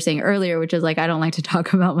to what you're saying earlier, which is like, I don't like to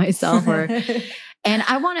talk about myself and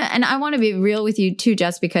I want to be real with you too,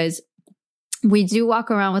 Jess, because we do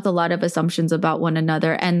walk around with a lot of assumptions about one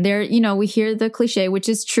another. And there, you know, we hear the cliche, which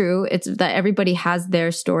is true. It's that everybody has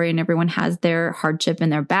their story and everyone has their hardship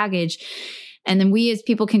and their baggage. And then we as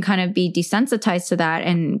people can kind of be desensitized to that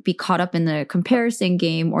and be caught up in the comparison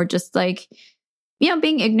game, or just like,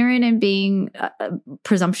 being ignorant and being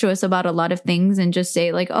presumptuous about a lot of things, and just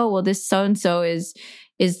say like, oh, well, this so-and-so is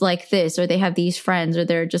like this, or they have these friends, or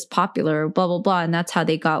they're just popular, or blah, blah, blah. And that's how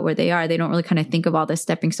they got where they are. They don't really kind of think of all the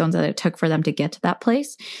stepping stones that it took for them to get to that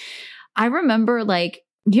place. I remember like,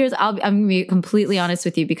 I'm going to be completely honest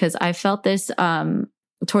with you, because I felt this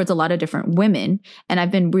towards a lot of different women. And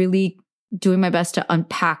I've been really doing my best to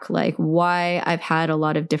unpack like why I've had a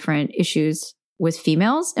lot of different issues with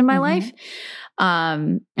females in my life.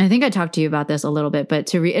 I think I talked to you about this a little bit, but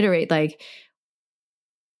to reiterate, like,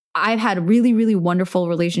 I've had really, really wonderful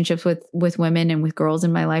relationships with women and with girls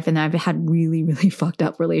in my life. And I've had really, really fucked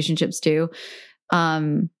up relationships too,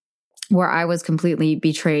 where I was completely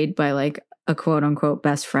betrayed by like a quote unquote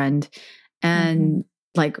best friend. And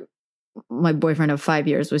like my boyfriend of 5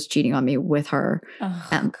 years was cheating on me with her.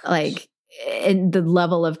 And like, and the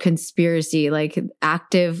level of conspiracy, like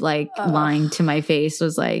active, like lying to my face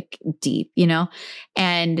was like deep,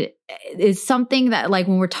 and it's something that like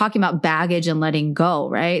when we're talking about baggage and letting go,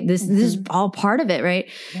 right? This is all part of it, right?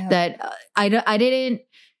 Yeah. That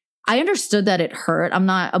I understood that it hurt. I'm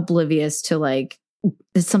not oblivious to like,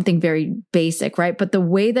 it's something very basic, right? But the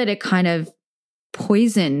way that it kind of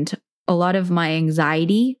poisoned a lot of my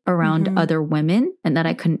anxiety around other women, and that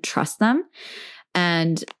I couldn't trust them,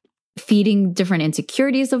 and feeding different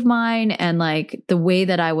insecurities of mine, and like the way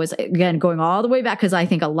that I was, again, going all the way back, because I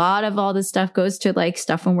think a lot of all this stuff goes to like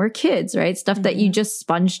stuff when we're kids, right? Stuff that you just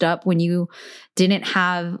sponged up when you didn't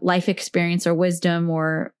have life experience or wisdom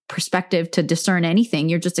or perspective to discern anything.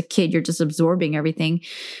 You're just a kid. You're just absorbing everything.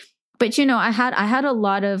 But I had a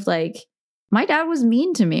lot of like, my dad was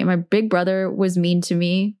mean to me. My big brother was mean to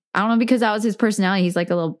me. I don't know, because that was his personality. He's like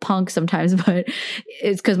a little punk sometimes, but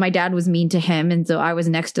it's because my dad was mean to him. And so I was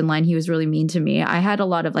next in line. He was really mean to me. I had a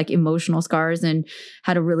lot of like emotional scars and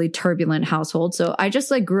had a really turbulent household. So I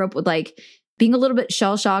just like grew up with like being a little bit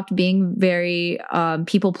shell shocked, being very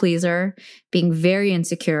people pleaser, being very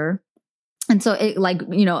insecure. And so it like,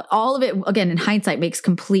 all of it, again, in hindsight makes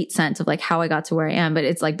complete sense of like how I got to where I am, but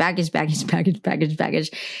it's like baggage.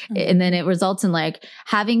 And then it results in like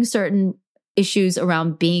having certain issues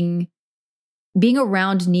around being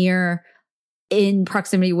around near in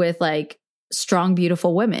proximity with like strong,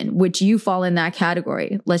 beautiful women, which you fall in that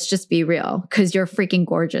category. Let's just be real, because you're freaking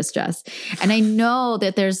gorgeous, Jess. And I know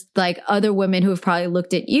that there's like other women who have probably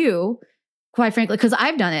looked at you, quite frankly, because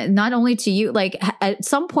I've done it, not only to you, like at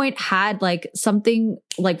some point had like something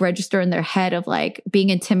like register in their head of like being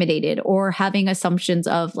intimidated or having assumptions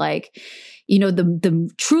of like, the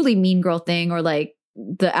truly mean girl thing, or like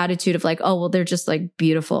the attitude of like, oh, well, they're just like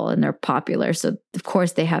beautiful and they're popular, so of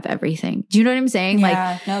course they have everything. Do you know what I'm saying?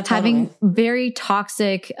 Yeah, no, totally. Having very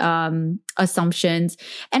toxic assumptions.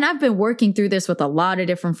 And I've been working through this with a lot of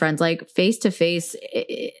different friends, like face to face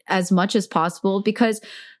as much as possible, because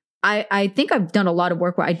I think I've done a lot of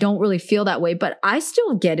work where I don't really feel that way, but I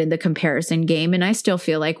still get in the comparison game, and I still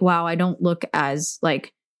feel like, wow, I don't look as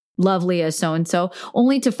like lovely as so-and-so,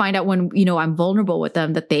 only to find out when, I'm vulnerable with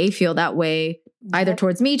them, that they feel that way either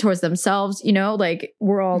towards me, towards themselves, like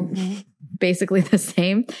we're all basically the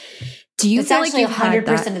same. Do you feel like you've had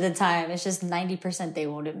that? 100% of the time? It's just 90% they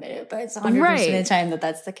won't admit it, but it's 100% of the time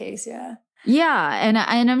that's the case. Yeah. Yeah.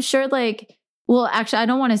 And I'm sure like, well, actually, I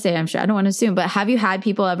don't want to say I'm sure. I don't want to assume, but have you had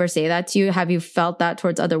people ever say that to you? Have you felt that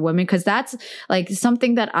towards other women? Because that's like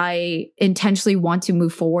something that I intentionally want to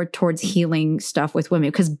move forward towards healing stuff with women,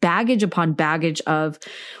 because baggage upon baggage of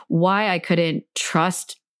why I couldn't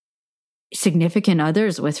trust significant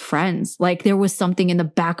others with friends. Like there was something in the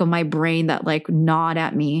back of my brain that like gnawed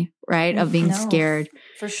at me, right? Of being scared.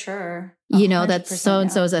 For sure. That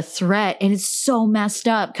so-and-so is a threat. And it's so messed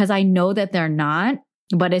up because I know that they're not,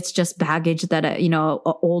 but it's just baggage that,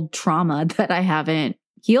 old trauma that I haven't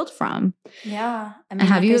healed from. Yeah. I mean,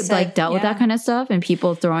 have you dealt with that kind of stuff and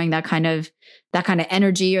people throwing that kind of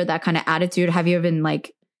energy or that kind of attitude? Have you even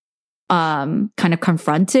kind of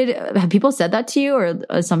confronted? Have people said that to you, or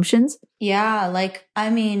assumptions? Yeah.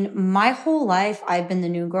 My whole life I've been the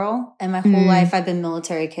new girl, and my whole life I've been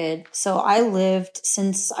military kid. So I lived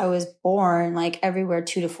since I was born, everywhere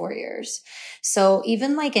 2 to 4 years. So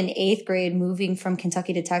even in 8th grade, moving from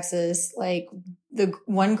Kentucky to Texas, the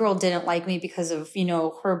one girl didn't like me because of,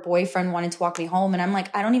 her boyfriend wanted to walk me home. And I'm like,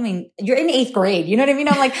 you're in 8th grade. You know what I mean?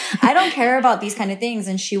 I'm like, I don't care about these kind of things.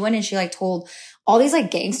 And she went and she told all these like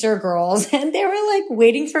gangster girls and they were like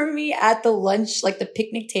waiting for me at the lunch, like the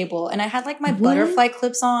picnic table. And I had like my butterfly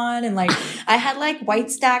clips on and like I had like white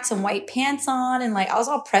stacks and white pants on and like I was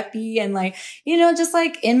all preppy and like, you know, just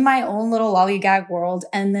like in my own little lollygag world.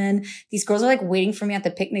 And then these girls are like waiting for me at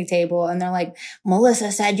the picnic table and they're like,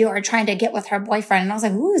 Melissa said you were trying to get with her boyfriend. And I was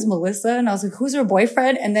like, who is Melissa? And I was like, who's her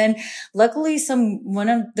boyfriend? And then luckily one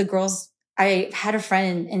of the girls, I had a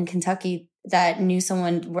friend in Kentucky that knew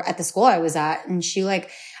someone at the school I was at. And she like,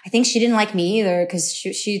 I think she didn't like me either because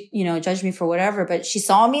she, you know, judged me for whatever, but she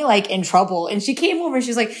saw me like in trouble and she came over and she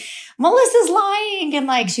was like, Melissa's lying. And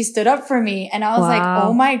like, she stood up for me. And I was like,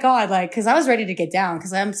 oh my God, like, cause I was ready to get down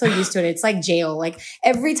because I'm so used to it. It's like jail. Like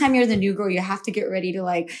every time you're the new girl, you have to get ready to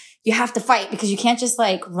like, you have to fight because you can't just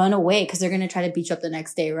like run away because they're going to try to beat you up the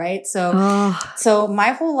next day. Right. So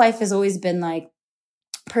my whole life has always been like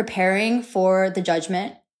preparing for the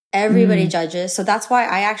judgment. Everybody judges. So that's why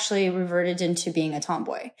I actually reverted into being a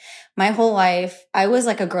tomboy. My whole life, I was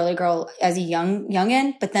like a girly girl as a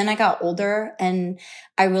youngin', but then I got older and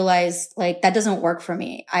I realized like that doesn't work for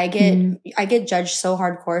me. I get judged so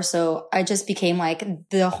hardcore. So I just became like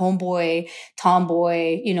the homeboy,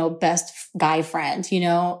 tomboy, you know, best guy friend, you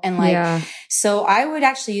know, and like, so I would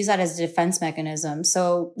actually use that as a defense mechanism.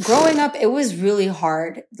 So growing up, it was really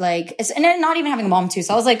hard. Like, and then not even having a mom too.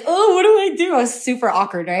 So I was like, oh, what do I do? I was super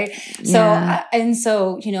awkward. Right.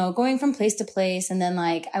 So, you know, going from place to place and then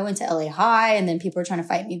like I went to LA High and then people were trying to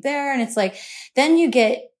fight me there. And it's like, then you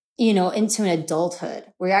get, you know, into an adulthood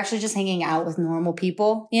where you're actually just hanging out with normal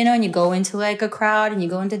people, you know, and you go into like a crowd and you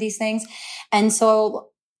go into these things. And so,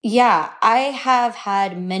 yeah, I have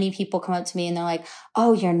had many people come up to me and they're like,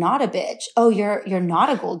 oh, you're not a bitch. Oh, you're not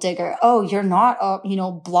a gold digger. Oh, you're not a, you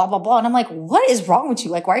know, blah, blah, blah. And I'm like, what is wrong with you?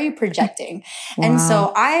 Like, why are you projecting? And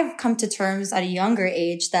so I've come to terms at a younger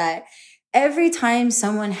age that every time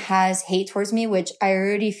someone has hate towards me, which I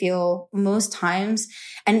already feel most times,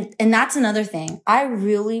 and that's another thing. I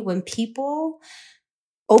really, when people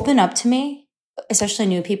open up to me, especially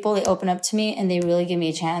new people, they open up to me and they really give me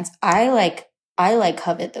a chance. I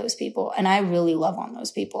covet those people and I really love on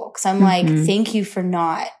those people because I'm like, thank you for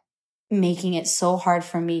not making it so hard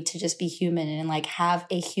for me to just be human and like have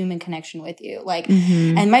a human connection with you. Like,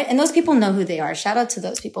 and those people know who they are. Shout out to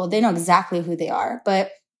those people. They know exactly who they are.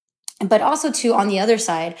 But also too, on the other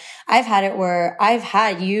side, I've had it where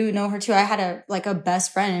you know her too. I had a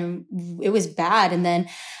best friend and it was bad. And then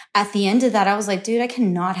at the end of that, I was like, dude, I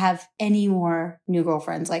cannot have any more new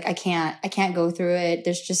girlfriends. Like I can't go through it.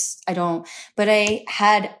 But I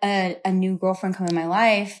had a new girlfriend come in my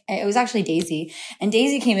life. It was actually Daisy, and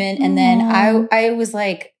Daisy came in and then I was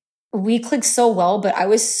like, we clicked so well, but I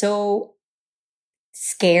was so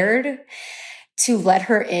scared to let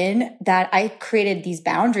her in that I created these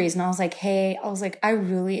boundaries. And I was like, hey, I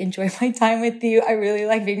really enjoy my time with you. I really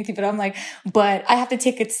like being with you. But I'm like, but I have to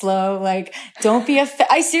take it slow. Like, don't be I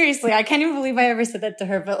can't even believe I ever said that to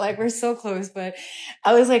her, but like, we're so close. But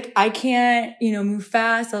I was like, I can't, you know, move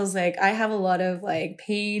fast. I was like, I have a lot of like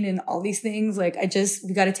pain and all these things. Like,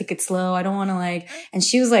 we got to take it slow. I don't want to like, and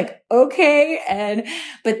she was like, okay.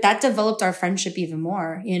 But that developed our friendship even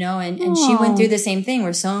more, you know, and she went through the same thing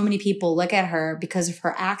where so many people look at her because of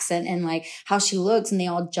her accent and like how she looks and they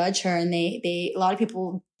all judge her and a lot of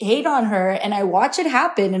people hate on her and I watch it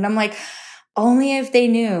happen and I'm like, only if they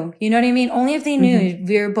knew, you know what I mean? Only if they knew.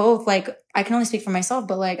 We're both like, I can only speak for myself,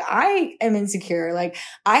 but like I am insecure. Like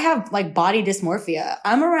I have like body dysmorphia.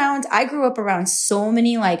 I grew up around so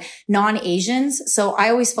many like non-Asians. So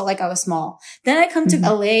I always felt like I was small. Then I come to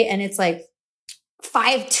LA and it's like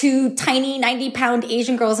 5'2", tiny 90-pound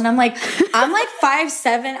Asian girls. And I'm like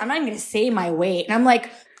 5'7". I'm not even going to say my weight. And I'm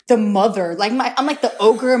like the mother, I'm like the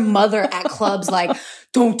ogre mother at clubs, like,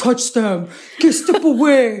 don't touch them, step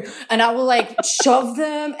away. And I will like shove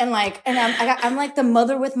them and like, and I'm like the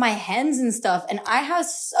mother with my hands and stuff. And I have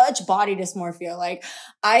such body dysmorphia. Like,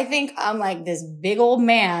 I think I'm like this big old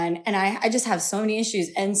man and I just have so many issues.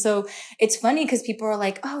 And so it's funny because people are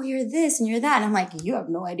like, oh, you're this and you're that. And I'm like, you have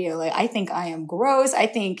no idea. Like, I think I am gross. I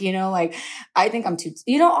think, you know, like, I think I'm too,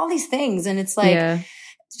 you know, all these things. And it's like,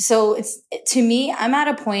 so to me, I'm at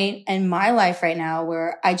a point in my life right now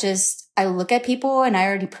where I look at people and I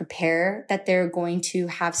already prepare that they're going to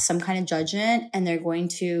have some kind of judgment and they're going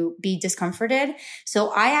to be discomforted.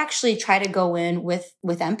 So I actually try to go in with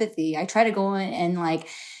empathy. I try to go in and like,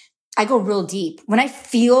 I go real deep when I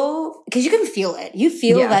feel, cause you can feel it. You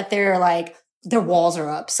feel that they're like, their walls are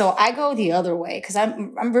up. So I go the other way because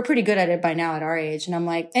we're pretty good at it by now at our age. And I'm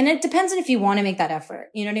like, and it depends on if you want to make that effort.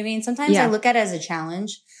 You know what I mean? Sometimes I look at it as a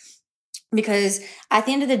challenge. Because at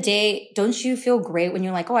the end of the day, don't you feel great when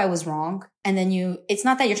you're like, oh, I was wrong? And then it's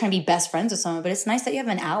not that you're trying to be best friends with someone, but it's nice that you have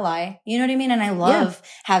an ally. You know what I mean? And I love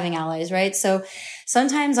having allies, right? So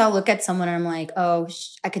sometimes I'll look at someone and I'm like, oh,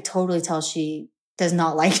 I could totally tell she does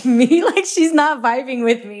not like me. Like she's not vibing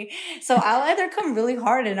with me. So I'll either come really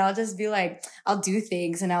hard and I'll just be like, I'll do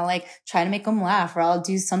things and I'll like try to make them laugh or I'll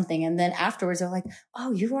do something. And then afterwards they're like,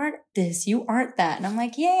 oh, you aren't this, you aren't that. And I'm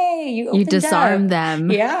like, yay, you disarm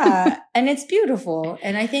them. Yeah. And it's beautiful.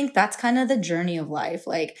 And I think that's kind of the journey of life.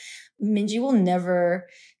 Like Minji will never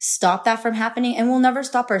stop that from happening and we'll never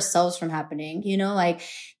stop ourselves from happening. You know, like,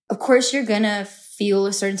 of course you're going to feel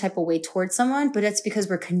a certain type of way towards someone, but it's because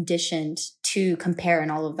we're conditioned to compare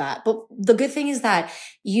and all of that. But the good thing is that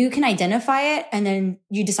you can identify it and then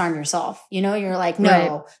you disarm yourself. You know, you're like, no,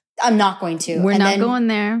 right. I'm not going to. We're not going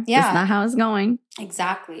there. Yeah. That's not how it's going.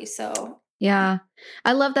 Exactly. So yeah,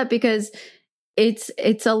 I love that because it's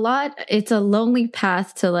a lonely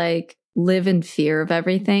path to like live in fear of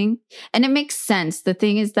everything. And it makes sense. The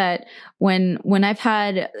thing is that when I've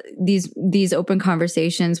had these open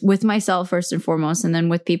conversations with myself first and foremost, and then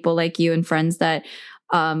with people like you and friends that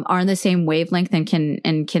are on the same wavelength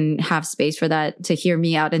and can have space for that, to hear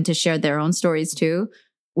me out and to share their own stories too,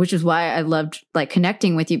 which is why I loved like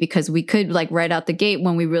connecting with you, because we could like right out the gate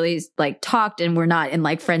when we really like talked and we're not in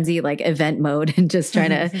like frenzy, like event mode and just trying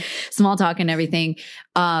to small talk and everything.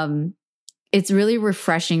 It's really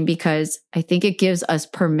refreshing because I think it gives us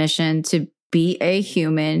permission to be a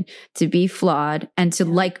human, to be flawed, and to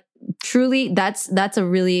like truly, that's a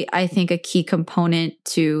really, I think, a key component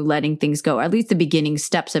to letting things go, or at least the beginning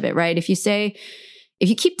steps of it, right? If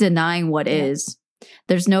you keep denying what is,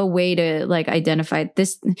 there's no way to like identify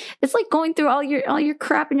this. It's like going through all your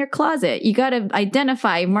crap in your closet. You got to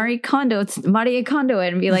identify Marie Kondo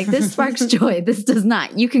and be like, this sparks joy. This does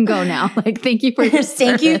not. You can go now. Like, thank you for your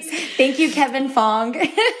service. Thank you, Kevin Fong.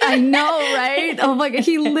 I know, right? Oh my God.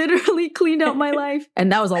 He literally cleaned out my life.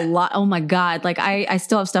 And that was a lot. Oh my God. Like I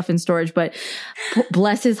still have stuff in storage, but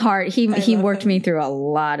bless his heart. He worked me through a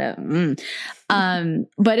lot of,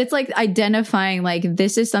 but it's like identifying like,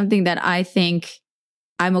 this is something that I think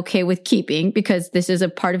I'm okay with keeping because this is a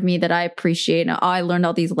part of me that I appreciate. And I learned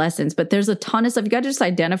all these lessons, but there's a ton of stuff. You got to just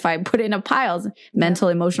identify, put it in a pile, mental,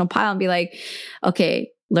 emotional pile, and be like,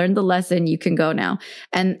 okay, learn the lesson. You can go now.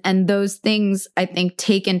 And those things I think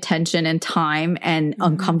take intention and time and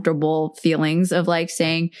uncomfortable feelings of like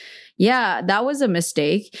saying, yeah, that was a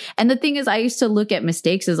mistake. And the thing is, I used to look at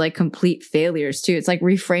mistakes as like complete failures too. It's like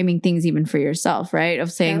reframing things even for yourself, right?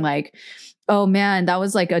 Of saying like, oh man, that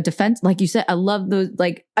was like a defense. Like you said, I love those,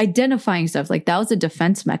 like identifying stuff. Like that was a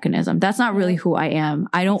defense mechanism. That's not really who I am.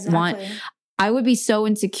 I don't want, I would be so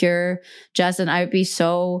insecure, Jess, and I would be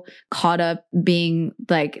so caught up being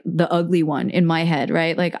like the ugly one in my head,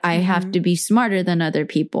 right? Like I have to be smarter than other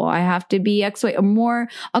people. I have to be X, Y, or more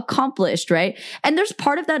accomplished, right? And there's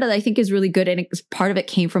part of that I think is really good. And part of it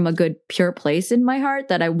came from a good, pure place in my heart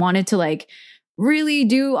that I wanted to like really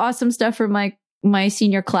do awesome stuff for my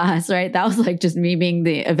senior class, right? That was like just me being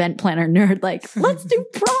the event planner nerd, like, let's do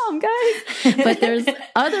prom, guys. But there's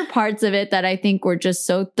other parts of it that I think were just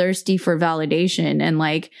so thirsty for validation. And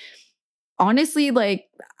like, honestly, like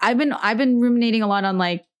I've been ruminating a lot on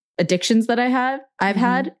like addictions that I've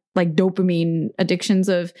had, like dopamine addictions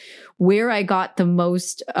of where I got the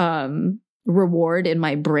most reward in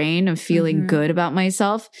my brain of feeling good about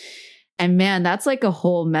myself. And man, that's like a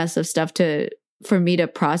whole mess of stuff for me to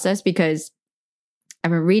process, because I've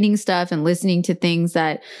been reading stuff and listening to things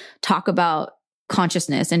that talk about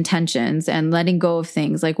consciousness, intentions, and letting go of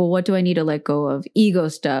things. Like, well, what do I need to let go of? Ego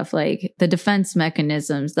stuff, like the defense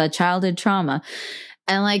mechanisms, the childhood trauma.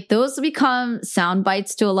 And like those become sound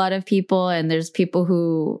bites to a lot of people. And there's people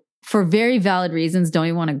who, for very valid reasons, don't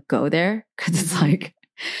even want to go there. Cause it's like,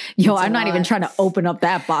 yo, I'm not even trying to open up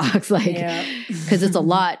that box. Like, cause it's a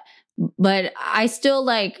lot. But I still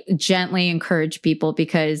like gently encourage people,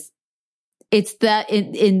 because it's that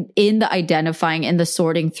in the identifying and the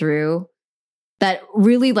sorting through that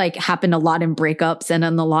really like happened a lot in breakups and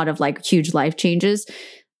in a lot of like huge life changes.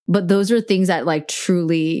 But those are things that like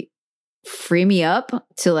truly free me up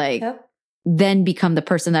to like then become the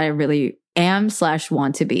person that I really am /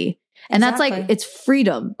 want to be. And that's like, it's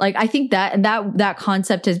freedom. Like, I think that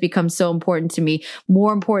concept has become so important to me,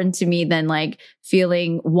 more important to me than like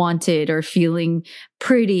feeling wanted or feeling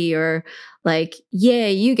pretty or like, yeah,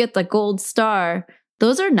 you get the gold star.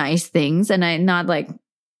 Those are nice things. And I'm not like,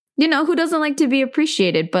 you know, who doesn't like to be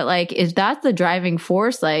appreciated? But like, if that's the driving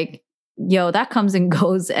force, like, yo, that comes and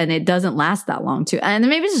goes and it doesn't last that long too. And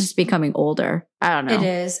maybe it's just becoming older. I don't know. It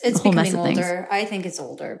is. It's A whole mess becoming of things. older. I think it's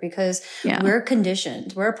older because Yeah. we're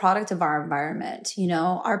conditioned. We're a product of our environment. You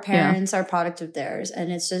know, our parents are a product of theirs.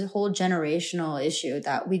 And it's a whole generational issue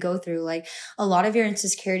that we go through. Like a lot of your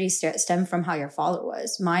insecurities stem from how your father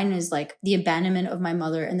was. Mine is like the abandonment of my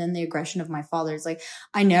mother and then the aggression of my father. It's like,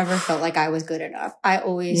 I never felt like I was good enough. I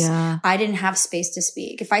didn't have space to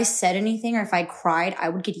speak. If I said anything or if I cried, I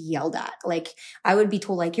would get yelled at. Like I would be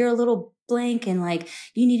told like, you're a little blank and like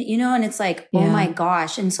you need, you know, and it's like, oh my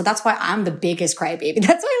gosh. And so that's why I'm the biggest crybaby.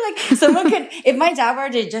 That's why like someone could, if my dad were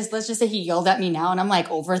to just, let's just say he yelled at me now and I'm like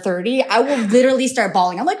over 30, I will literally start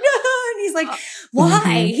bawling. I'm like, no. And he's like,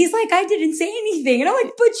 why? He's like, I didn't say anything. And I'm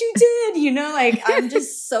like, but you did, you know, like I'm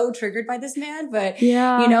just so triggered by this man. But, you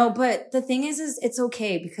know, but the thing is it's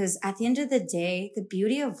okay because at the end of the day, the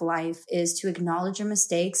beauty of life is to acknowledge your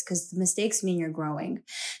mistakes because the mistakes mean you're growing.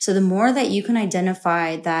 So the more that you can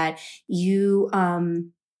identify that you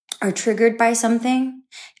are triggered by something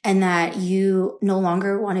and that you no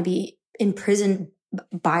longer want to be imprisoned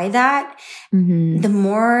by that, the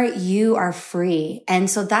more you are free. And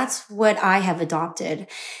so that's what I have adopted.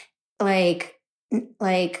 Like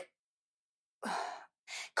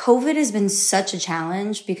COVID has been such a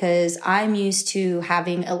challenge because I'm used to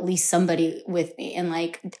having at least somebody with me. And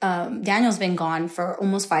like, Daniel's been gone for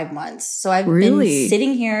almost 5 months. So I've been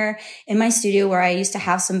sitting here in my studio where I used to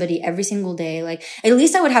have somebody every single day. Like at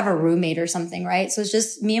least I would have a roommate or something, right? So it's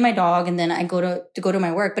just me and my dog. And then I go to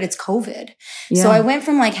my work, but it's COVID. So I went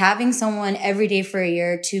from like having someone every day for a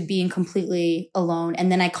year to being completely alone.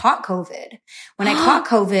 And then I caught COVID. When I caught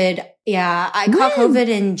COVID, I caught COVID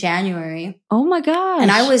in January. Oh my gosh.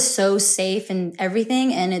 And I was so safe and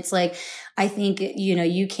everything. And it's like, I think, you know,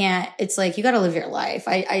 you can't, it's like, you got to live your life.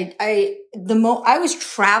 I was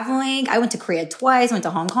traveling. I went to Korea twice, went to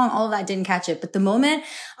Hong Kong, all of that, didn't catch it. But the moment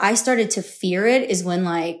I started to fear it is when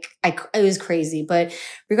like, it was crazy. But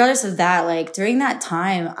regardless of that, like during that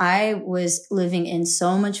time, I was living in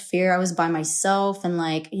so much fear. I was by myself and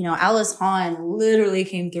like, you know, Alice Hahn literally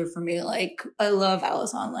came through for me. Like, I love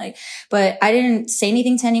Alice Hahn. Like, but I didn't say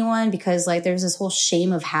anything to anyone because like there's this whole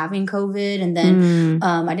shame of having COVID. And then,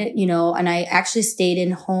 I didn't, you know, and I actually stayed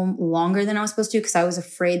in home longer than I was supposed to because I was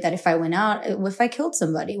afraid that if I went out, what if I killed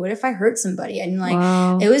somebody? What if I hurt somebody? And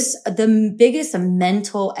like, it was the biggest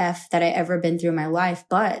mental F that I ever been through in my life.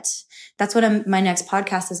 But that's what my next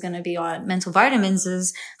podcast is going to be on. Mental vitamins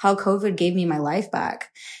is how COVID gave me my life back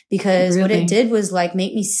because what it did was like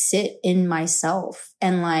make me sit in myself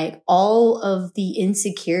and like all of the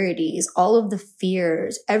insecurities, all of the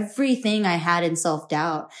fears, everything I had in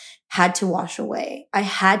self-doubt had to wash away. I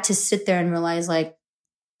had to sit there and realize like,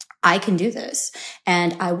 I can do this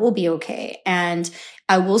and I will be okay. And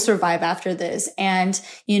I will survive after this. And,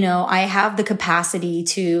 you know, I have the capacity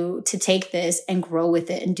to take this and grow with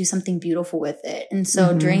it and do something beautiful with it. And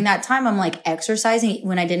so during that time, I'm like exercising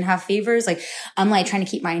when I didn't have fevers. Like I'm like trying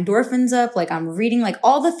to keep my endorphins up. Like I'm reading like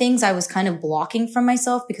all the things I was kind of blocking from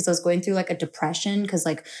myself because I was going through like a depression. Cause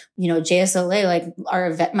like, you know, JSLA,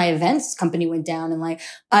 like my events company went down and like,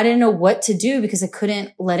 I didn't know what to do because I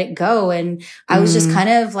couldn't let it go. And I was just kind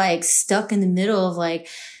of like stuck in the middle of like,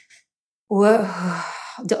 what?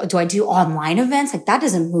 Do I do online events? Like that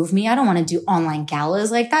doesn't move me. I don't want to do online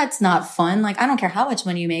galas. Like that's not fun. Like I don't care how much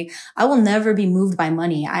money you make. I will never be moved by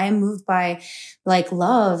money. I am moved by like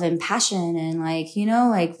love and passion and like, you know,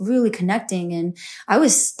 like really connecting. And I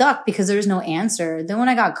was stuck because there was no answer. Then when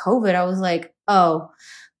I got COVID, I was like, oh,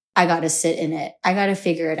 I got to sit in it. I got to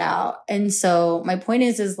figure it out. And so my point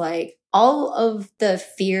is like all of the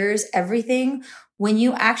fears, everything, when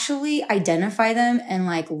you actually identify them and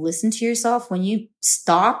like listen to yourself, when you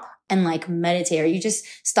stop and like meditate or you just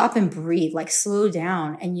stop and breathe, like slow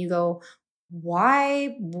down and you go,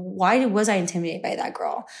 why was I intimidated by that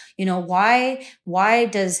girl? You know, why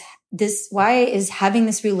is having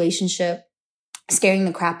this relationship scaring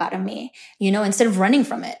the crap out of me, you know, instead of running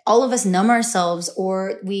from it? All of us numb ourselves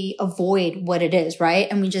or we avoid what it is, right?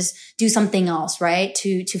 And we just do something else, right?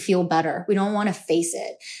 To feel better. We don't want to face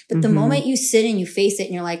it. But the moment you sit and you face it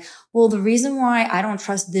and you're like, well, the reason why I don't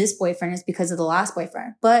trust this boyfriend is because of the last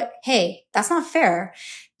boyfriend. But hey, that's not fair.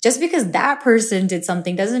 Just because that person did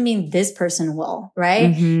something doesn't mean this person will,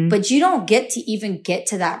 right? But you don't get to even get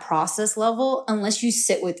to that process level unless you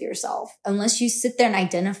sit with yourself, unless you sit there and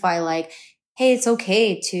identify like, hey, it's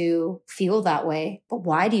okay to feel that way, but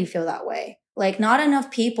why do you feel that way? Like not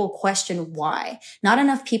enough people question why. Not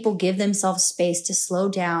enough people give themselves space to slow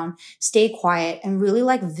down, stay quiet, and really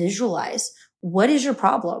like visualize what is your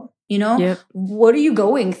problem? You know, Yep. what are you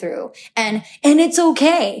going through? And it's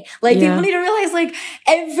okay. Like Yeah. people need to realize like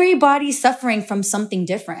everybody's suffering from something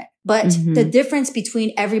different, but Mhm. the difference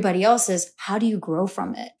between everybody else is how do you grow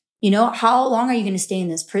from it? You know, how long are you going to stay in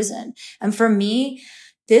this prison? And for me,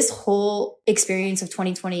 this whole experience of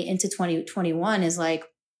 2020 into 2021 is like,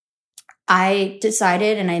 I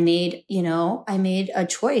decided and I made a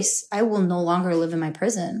choice. I will no longer live in my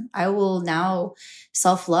prison. I will now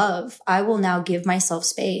self-love. I will now give myself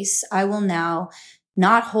space. I will now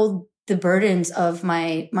not hold the burdens of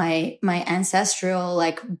my ancestral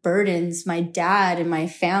like burdens, my dad and my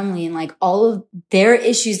family and like all of their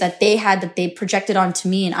issues that they had that they projected onto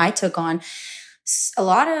me and I took on. A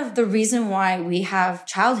lot of the reason why we have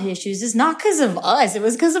childhood issues is not because of us. It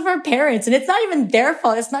was because of our parents. And it's not even their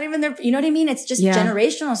fault. It's not even their, you know what I mean? It's just Yeah.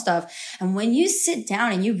 generational stuff. And when you sit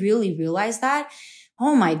down and you really realize that,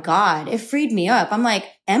 oh my God, it freed me up. I'm like,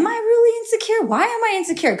 am I really insecure? Why am I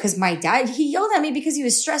insecure? Because my dad, he yelled at me because he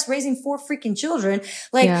was stressed raising 4 freaking children.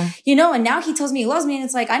 Like, Yeah. you know, and now he tells me he loves me and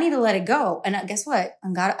it's like, I need to let it go. And guess what?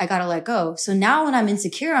 I gotta let go. So now when I'm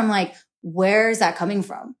insecure, I'm like, where is that coming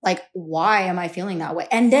from? Like, why am I feeling that way?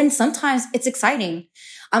 And then sometimes it's exciting.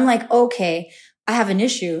 I'm like, okay, I have an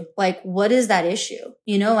issue. Like, what is that issue?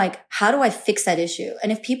 You know, like, how do I fix that issue?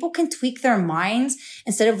 And if people can tweak their minds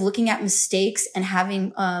instead of looking at mistakes and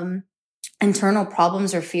having, internal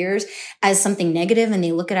problems or fears as something negative and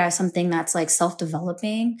they look at it as something that's like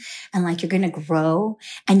self-developing and like you're going to grow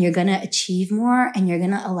and you're going to achieve more and you're going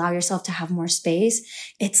to allow yourself to have more space.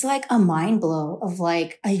 It's like a mind blow of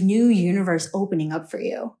like a new universe opening up for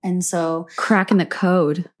you. And so, Cracking the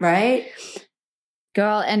code. right?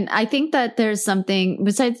 Girl, and I think that there's something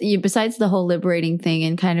besides the whole liberating thing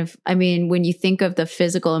and kind of, I mean, when you think of the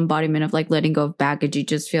physical embodiment of like letting go of baggage, you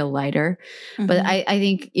just feel lighter. But Mhm. I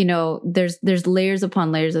think, you know, there's layers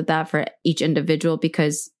upon layers of that for each individual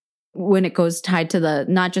because when it goes tied to the,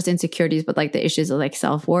 not just insecurities, but like the issues of like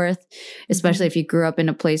self-worth, especially if you grew up in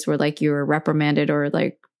a place where like you were reprimanded or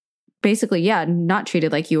like basically, yeah, not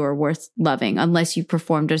treated like you were worth loving unless you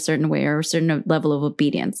performed a certain way or a certain level of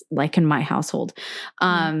obedience, like in my household.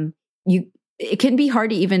 It can be hard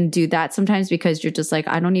to even do that sometimes because you're just like,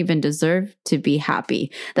 I don't even deserve to be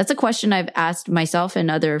happy. That's a question I've asked myself and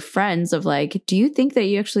other friends of like, do you think that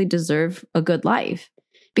you actually deserve a good life?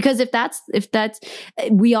 Because if that's,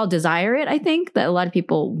 we all desire it, I think that a lot of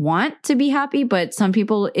people want to be happy, but some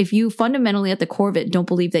people, if you fundamentally at the core of it don't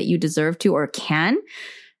believe that you deserve to or can,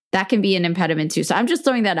 that can be an impediment too. So I'm just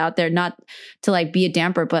throwing that out there, not to like be a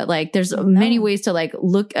damper, but like there's many ways to like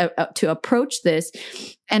look to approach this.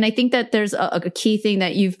 And I think that there's a key thing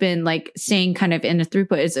that you've been like saying kind of in the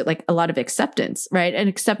throughput is like a lot of acceptance, right? And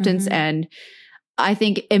acceptance. And I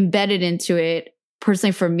think embedded into it,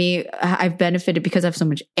 personally for me, I've benefited because I have so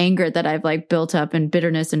much anger that I've like built up and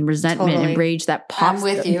bitterness and resentment and rage that pops. I'm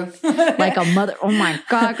with you. Like a mother. Oh my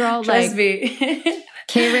God, girl. Trust like me.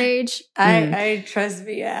 K-rage. I trust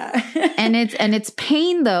me. Yeah. and it's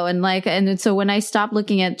pain though. And so when I stop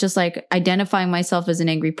looking at just like identifying myself as an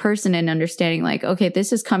angry person and understanding like, okay,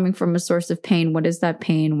 this is coming from a source of pain. What is that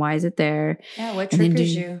pain? Why is it there? Yeah. What And then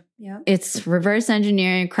triggers you? Yeah. It's reverse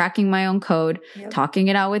engineering, cracking my own code, talking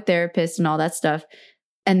it out with therapists and all that stuff.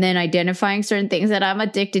 And then identifying certain things that I'm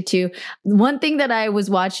addicted to. One thing that I was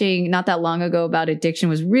watching not that long ago about addiction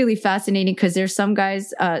was really fascinating because there's some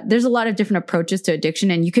guys, there's a lot of different approaches to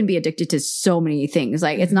addiction and you can be addicted to so many things.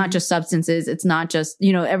 Like it's not just substances. It's not just,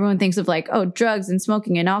 you know, everyone thinks of like, oh, drugs and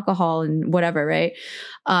smoking and alcohol and whatever, right?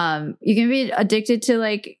 You can be addicted to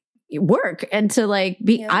like work and to like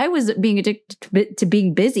I was being addicted to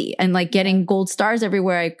being busy and like getting gold stars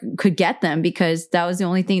everywhere I could get them because that was the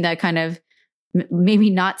only thing that kind of maybe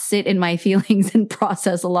not sit in my feelings and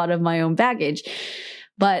process a lot of my own baggage.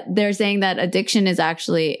 But they're saying that addiction is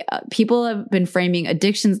actually, people have been framing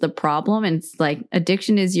addiction's the problem. And it's like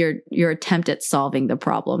addiction is your attempt at solving the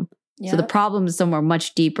problem. So the problem is somewhere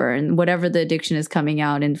much deeper and whatever the addiction is coming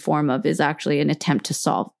out in form of is actually an attempt to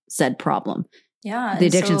solve said problem. Yeah. The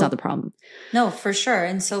addiction's not the problem. No, for sure.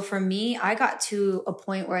 And so for me, I got to a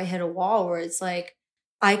point where I hit a wall where it's like,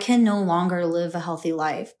 I can no longer live a healthy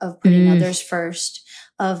life of putting others first,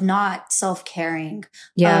 of not self-caring,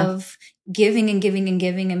 of giving and giving and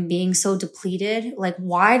giving and being so depleted. Like,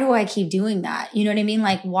 why do I keep doing that? You know what I mean?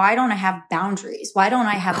 Like, why don't I have boundaries? Why don't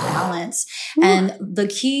I have balance? And the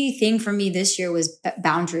key thing for me this year was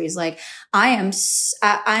boundaries. Like, I'm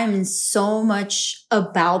so much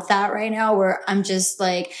about that right now where I'm just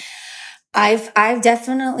like, I've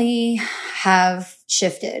definitely have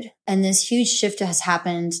shifted, and this huge shift has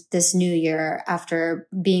happened this new year after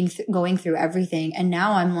going through everything. And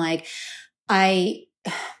now I'm like, I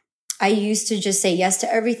I used to just say yes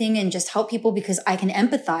to everything and just help people because I can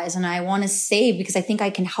empathize and I want to save because I think I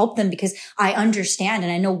can help them because I understand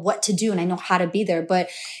and I know what to do and I know how to be there. But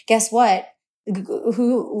guess what?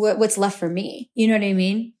 What's left for me? You know what I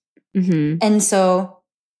mean? Mm-hmm. And so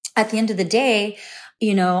at the end of the day,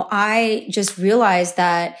 you know, I just realized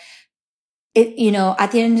that it, you know,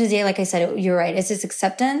 at the end of the day, like I said, you're right. It's this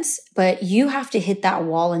acceptance, but you have to hit that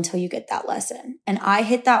wall until you get that lesson. And I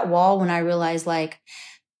hit that wall when I realized like,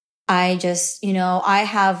 I just, you know, I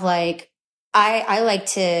have like, I like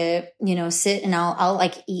to, you know, sit and I'll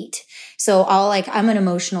like eat. So I'm an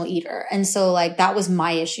emotional eater. And so like, that was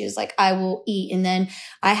my issues. Like I will eat. And then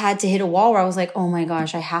I had to hit a wall where I was like, oh my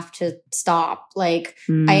gosh, I have to stop. Like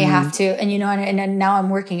I have to, and you know, and now I'm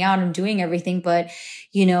working out, I'm doing everything, but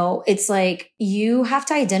you know, it's like you have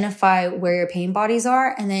to identify where your pain bodies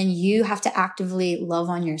are. And then you have to actively love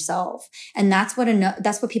on yourself. And that's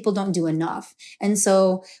what people don't do enough. And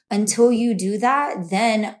so until you do that,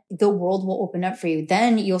 then the world will open up for you.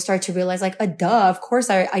 Then you'll start to realize like, of course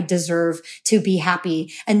I deserve to be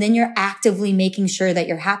happy. And then you're actively making sure that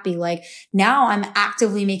you're happy. Like now I'm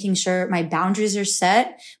actively making sure my boundaries are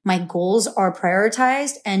set, my goals are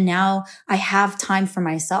prioritized, and now I have time for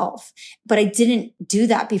myself. But I didn't do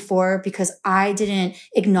that before because I didn't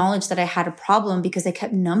acknowledge that I had a problem because I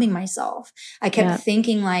kept numbing myself. I kept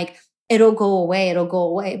thinking like, it'll go away,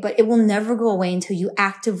 but it will never go away until you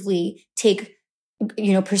actively take,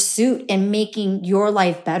 you know, pursuit in making your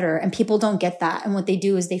life better. And people don't get that. And what they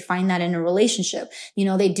do is they find that in a relationship. You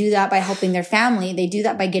know, they do that by helping their family. They do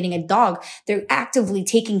that by getting a dog. They're actively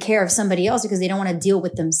taking care of somebody else because they don't want to deal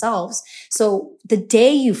with themselves. So the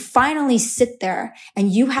day you finally sit there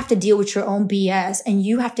and you have to deal with your own BS and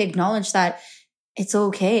you have to acknowledge that it's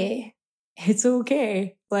okay. It's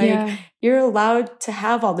okay. Like you're allowed to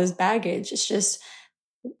have all this baggage. It's just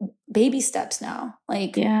baby steps now.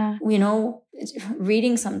 Like, you know,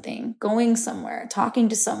 reading something, going somewhere, talking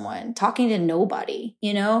to someone, talking to nobody,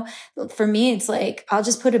 you know, for me, it's like, I'll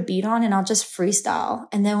just put a beat on and I'll just freestyle.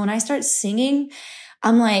 And then when I start singing,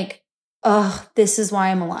 I'm like, oh, this is why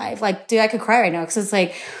I'm alive. Like, dude, I could cry right now. Cause it's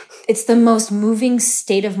like, it's the most moving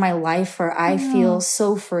state of my life where I feel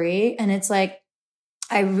so free. And it's like,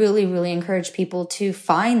 I really, really encourage people to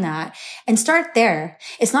find that and start there.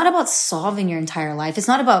 It's not about solving your entire life. It's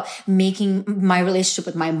not about making my relationship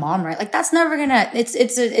with my mom right. Like that's never gonna,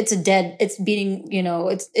 it's a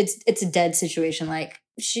dead situation. Like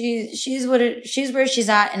she's where she's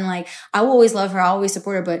at. And like, I will always love her. I'll always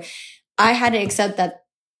support her, but I had to accept that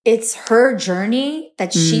it's her journey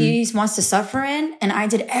that she wants to suffer in. And I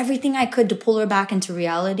did everything I could to pull her back into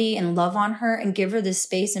reality and love on her and give her this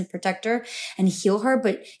space and protect her and heal her.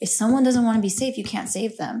 But if someone doesn't want to be safe, you can't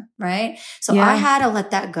save them. Right. So I had to let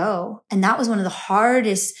that go. And that was one of the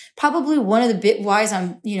hardest, probably one of the bit whys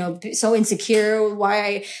I'm, you know, so insecure,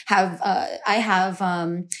 why I have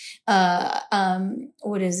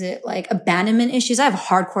what is it? Like abandonment issues. I have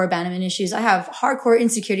hardcore abandonment issues. I have hardcore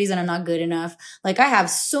insecurities that I'm not good enough. Like I have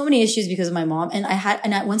so many issues because of my mom. And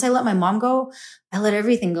once I let my mom go, I let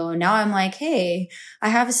everything go. And now I'm like, hey, I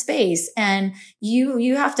have a space and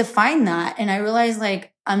you have to find that. And I realized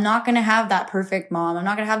like, I'm not going to have that perfect mom. I'm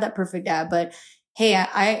not going to have that perfect dad, but hey,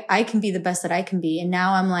 I can be the best that I can be. And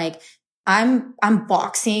now I'm like, I'm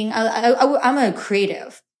boxing. I'm a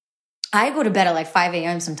creative. I go to bed at like 5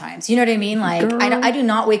 a.m. sometimes. You know what I mean? Like I do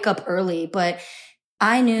not wake up early, but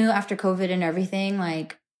I knew after COVID and everything,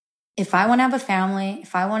 like if I want to have a family,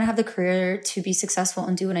 if I want to have the career to be successful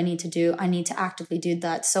and do what I need to do, I need to actively do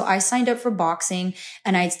that. So I signed up for boxing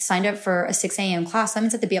and I signed up for a 6 a.m. class. That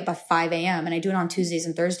means I have to be up by 5 a.m. and I do it on Tuesdays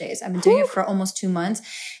and Thursdays. I've been doing it for almost 2 months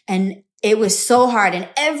and it was so hard. And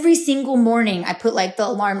every single morning I put like the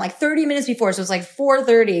alarm like 30 minutes before. So it was like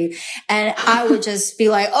 4:30 and I would just be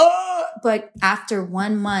like, oh, but after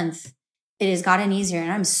 1 month, it has gotten easier.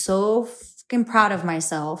 And I'm so fucking proud of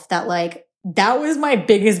myself that like, that's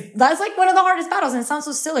like one of the hardest battles. And it sounds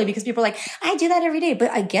so silly because people are like, I do that every day, but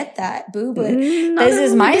I get that, boo, but this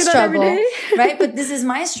is my struggle, right? But this is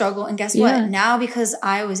my struggle. And guess what? Now, because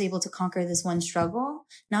I was able to conquer this one struggle,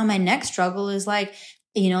 now my next struggle is like,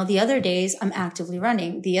 you know, the other days I'm actively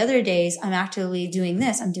running. The other days I'm actively doing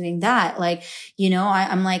this. I'm doing that. Like, you know,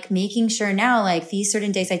 I'm like making sure now, like these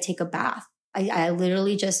certain days I take a bath. I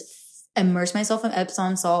literally just immerse myself in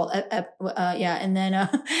Epsom salt. And then,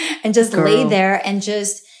 and just lay there and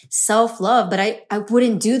just self-love. But I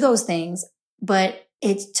wouldn't do those things, but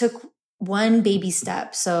it took one baby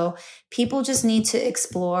step. So people just need to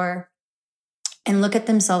explore and look at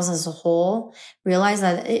themselves as a whole, realize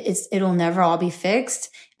that it'll never all be fixed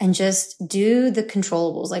and just do the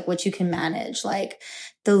controllables, like what you can manage. Like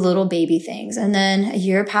the little baby things. And then a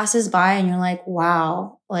year passes by and you're like,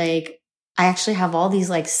 wow, like I actually have all these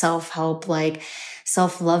like self-help, like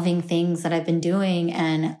self-loving things that I've been doing.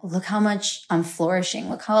 And look how much I'm flourishing.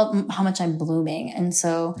 Look how much I'm blooming. And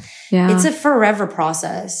so it's a forever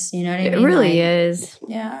process. You know what I mean? It really is.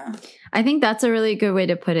 Yeah. I think that's a really good way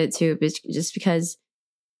to put it too, just because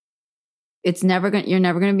you're never going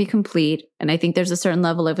to be complete. And I think there's a certain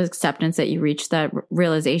level of acceptance that you reach, that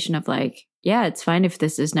realization of like, yeah, it's fine if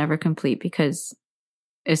this is never complete, because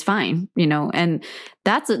it's fine, you know. And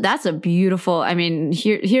that's a beautiful, I mean,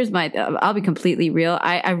 here's my, I'll be completely real.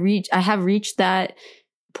 I have reached that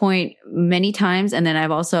point many times, and then I've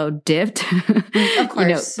also dipped, of course, you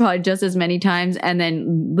know, probably just as many times, and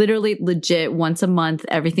then literally legit once a month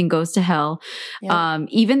everything goes to hell. Yep.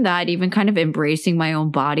 Even kind of embracing my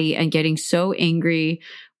own body and getting so angry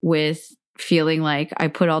with feeling like I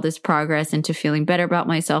put all this progress into feeling better about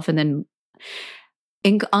myself, and then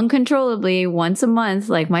uncontrollably once a month,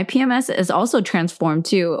 like my PMS is also transformed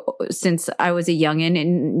too, since I was a youngin'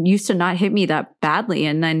 and used to not hit me that badly.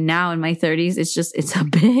 And then now in my 30s, it's a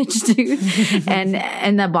bitch, dude.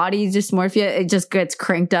 and the body dysmorphia, it just gets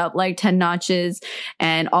cranked up like 10 notches,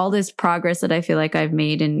 and all this progress that I feel like I've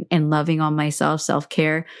made in loving on myself,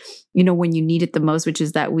 self-care, you know, when you need it the most, which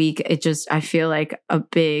is that week, I feel like a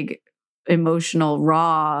big emotional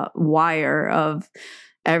raw wire of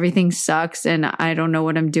everything sucks and I don't know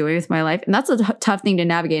what I'm doing with my life. And that's a tough thing to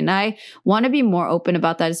navigate. And I want to be more open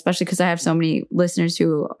about that, especially because I have so many listeners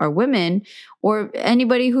who are women, or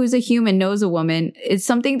anybody who's a human knows a woman. It's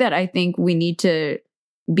something that I think we need to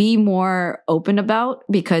be more open about,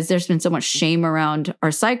 because there's been so much shame around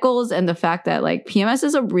our cycles and the fact that like PMS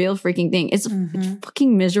is a real freaking thing. It's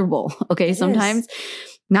fucking miserable. Okay. Sometimes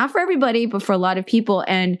not for everybody, but for a lot of people.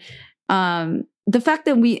 And, the fact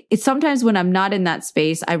that it's sometimes when I'm not in that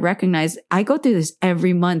space, I recognize I go through this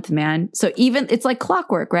every month, man. So even it's like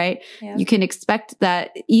clockwork, right? Yeah. You can expect that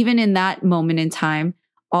even in that moment in time,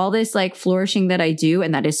 all this like flourishing that I do,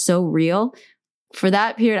 and that is so real, for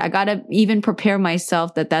that period, I got to even prepare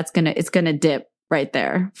myself that it's going to dip right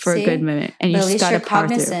there for a good minute. And you just got to power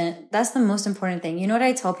cognizant. through. That's the most important thing. You know what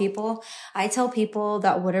I tell people? I tell people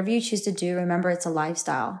that whatever you choose to do, remember it's a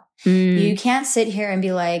lifestyle. You can't sit here and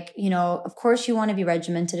be like, you know, of course you want to be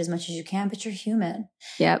regimented as much as you can, but you're human.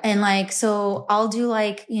 Yep. And like, so I'll do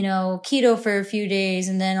like, you know, keto for a few days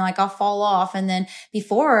and then like I'll fall off. And then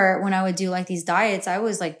before, when I would do like these diets, I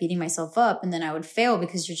was like beating myself up, and then I would fail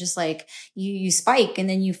because you're just like, you spike and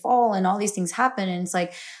then you fall and all these things happen. And it's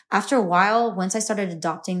like, after a while, once I started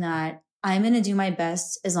adopting that, I'm going to do my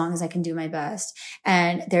best as long as I can do my best.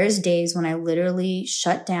 And there's days when I literally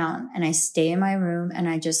shut down and I stay in my room and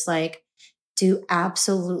I just like do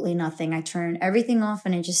absolutely nothing. I turn everything off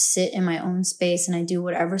and I just sit in my own space and I do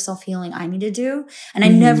whatever self-healing I need to do. And I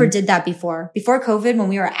never did that before. Before COVID, when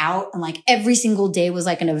we were out and like every single day was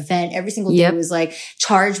like an event, every single day was like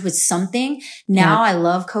charged with something. Now I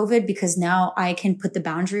love COVID because now I can put the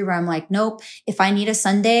boundary where I'm like, nope, if I need a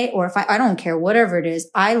Sunday or if I don't care, whatever it is,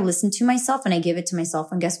 I listen to myself and I give it to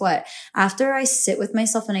myself. And guess what? After I sit with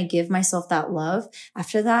myself and I give myself that love,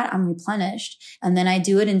 after that, I'm replenished. And then I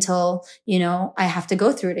do it until, you know, I have to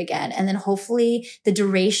go through it again. And then hopefully the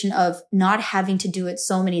duration of not having to do it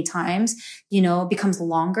so many times, you know, becomes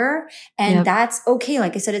longer. And that's okay.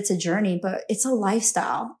 Like I said, it's a journey, but it's a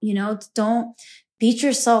lifestyle. You know, don't beat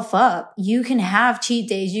yourself up. You can have cheat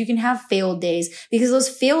days. You can have failed days, because those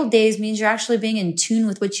failed days means you're actually being in tune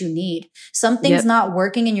with what you need. Something's not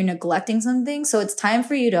working and you're neglecting something. So it's time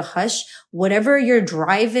for you to hush whatever your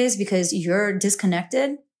drive is because you're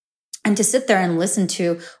disconnected, and to sit there and listen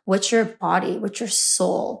to what's your body, what's your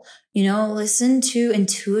soul, you know, listen to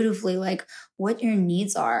intuitively like what your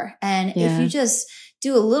needs are. And if you just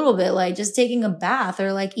do a little bit, like just taking a bath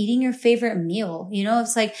or like eating your favorite meal, you know,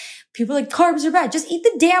 it's like people are like carbs are bad. Just eat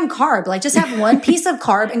the damn carb. Like just have one piece of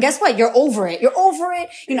carb and guess what? You're over it. You're over it.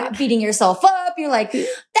 You're not beating yourself up. You're like,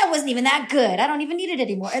 that wasn't even that good. I don't even need it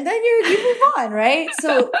anymore. And then you move on, right?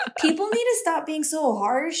 So people need to stop being so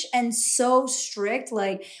harsh and so strict.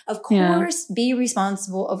 Like, of course, be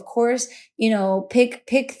responsible. Of course, you know,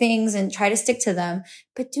 pick things and try to stick to them,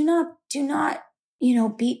 but do not, you know,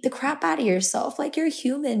 beat the crap out of yourself. Like, you're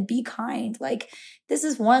human, be kind. Like, this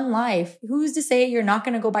is one life. Who's to say you're not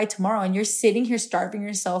going to go by tomorrow and you're sitting here starving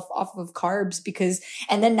yourself off of carbs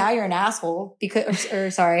and then now you're an asshole because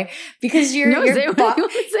you're, no, you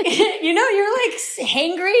know, you're like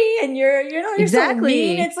hangry and you're so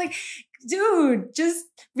mean. It's like, dude, just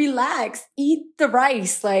relax, eat the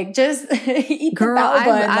rice, like just eat Girl, the bao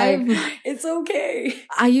bun. I've- Like, it's okay.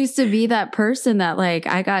 I used to be that person that like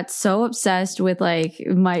I got so obsessed with like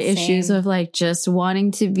my issues Same. of like just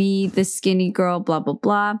wanting to be the skinny girl, blah, blah,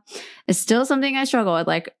 blah. It's still something I struggle with.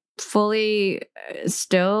 Like fully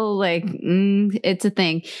still like, it's a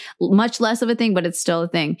thing, much less of a thing, but it's still a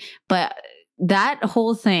thing. But that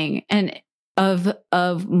whole thing and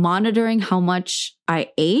of monitoring how much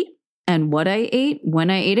I ate and what I ate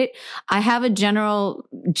when I ate it. I have a general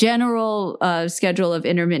schedule of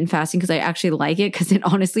intermittent fasting because I actually like it because it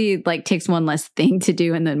honestly like takes one less thing to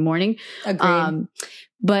do in the morning. Agreed.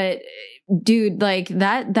 But dude, like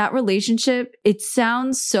that relationship, it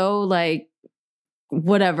sounds so like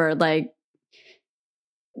whatever, like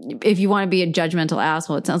if you want to be a judgmental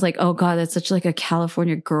asshole, it sounds like, oh God, that's such like a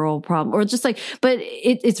California girl problem, or just like, but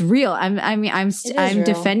it's real. I'm real.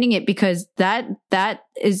 defending it because that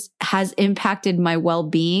has impacted my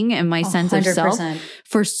well-being and my sense of self 100%.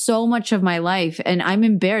 for so much of my life. And I'm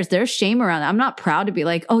embarrassed. There's shame around that. I'm not proud to be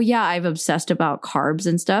like, oh yeah, I've obsessed about carbs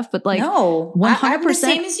and stuff, but like, No, 100%. I'm the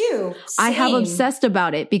same as you. I have Same. obsessed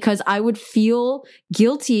about it because I would feel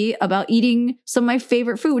guilty about eating some of my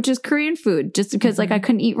favorite food, which is Korean food, just because like I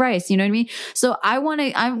couldn't eat rice. You know what I mean? So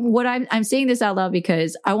I'm saying this out loud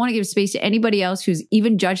because I want to give space to anybody else who's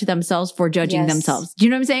even judged themselves for judging Yes. themselves. Do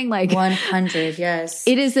you know what I'm saying? Like 100, yes.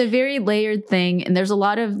 it is a very layered thing and there's a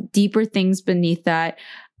lot of deeper things beneath that.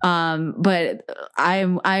 But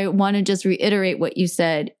I want to just reiterate what you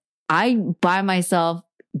said. I buy myself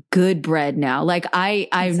good bread now. Like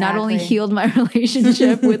I've not only Exactly. healed my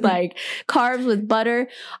relationship with like carbs with butter.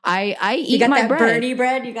 I eat You got my that bread. Bernie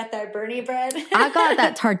bread? You got that Bernie bread? I got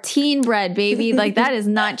that tartine bread, baby. Like that is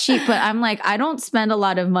not cheap, but I'm like, I don't spend a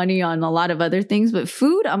lot of money on a lot of other things, but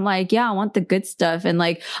food, I'm like, yeah, I want the good stuff. And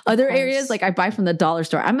like other course. areas, like I buy from the dollar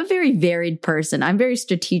store. I'm a very varied person. I'm very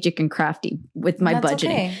strategic and crafty with my That's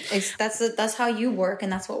budgeting. Okay. That's how you work and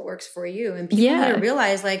that's what works for you. And people Yeah. need to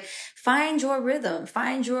realize like find your rhythm,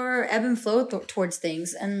 find your ebb and flow towards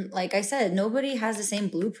things. And like I said, nobody has the same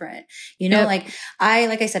blueprint. You know, Yep.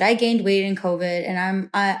 like I said, I gained weight in COVID and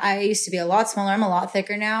I used to be a lot smaller. I'm a lot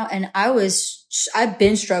thicker now. And I've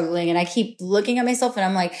been struggling and I keep looking at myself and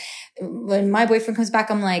I'm like, when my boyfriend comes back,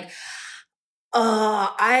 I'm like,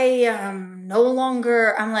 I am no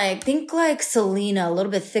longer, I'm like, think like Selena, a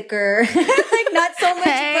little bit thicker, like not so much,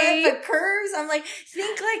 Hey. but curves. I'm like,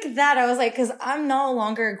 think like that. I was like, cause I'm no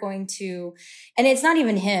longer going to, and it's not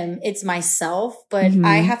even him, it's myself, but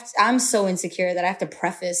Mhm. I'm so insecure that I have to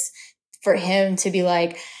preface for him to be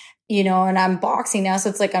like, you know, and I'm boxing now. So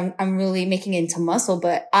it's like, I'm really making it into muscle,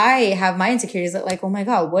 but I have my insecurities that like, oh my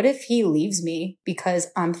God, what if he leaves me because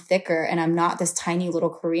I'm thicker and I'm not this tiny little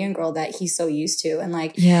Korean girl that he's so used to. And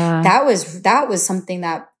like, Yeah. that was something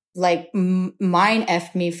that like mine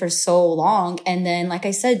effed me for so long. And then, like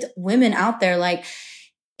I said, women out there, like,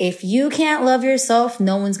 if you can't love yourself,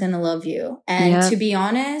 no one's going to love you. And Yep. to be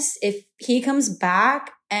honest, if he comes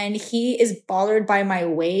back and he is bothered by my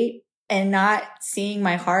weight and not seeing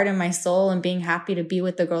my heart and my soul and being happy to be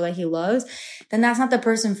with the girl that he loves, then that's not the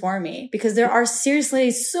person for me. Because there are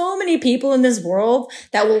seriously so many people in this world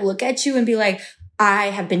that will look at you and be like, I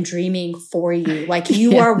have been dreaming for you. Like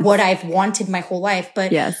you Yes. are what I've wanted my whole life.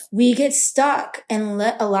 But Yes. we get stuck and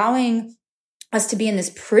allowing us to be in this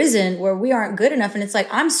prison where we aren't good enough. And it's like,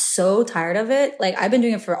 I'm so tired of it. Like I've been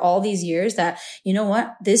doing it for all these years that, you know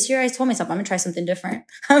what? This year I told myself, I'm going to try something different.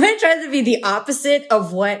 I'm going to try to be the opposite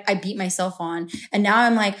of what I beat myself on. And now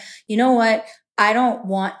I'm like, you know what? I don't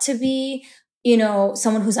want to be, you know,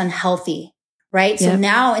 someone who's unhealthy. Right. So Yep.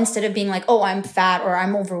 now instead of being like, oh, I'm fat or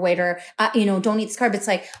I'm overweight or, you know, don't eat this carb, it's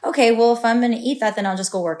like, okay, well, if I'm going to eat that, then I'll just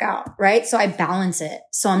go work out. Right. So I balance it.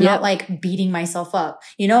 So I'm Yep. not like beating myself up,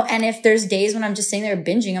 you know, and if there's days when I'm just sitting there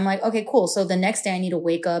binging, I'm like, okay, cool. So the next day I need to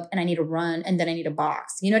wake up and I need to run and then I need to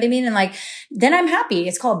box. You know what I mean? And like, then I'm happy.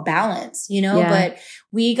 It's called balance, you know, Yeah. but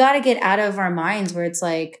we got to get out of our minds where it's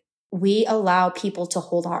like, we allow people to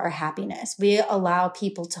hold our happiness. We allow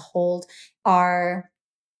people to hold our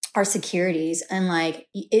securities and like,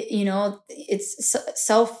 it, you know, it's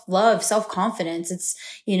self-love, self-confidence. It's,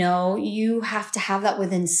 you know, you have to have that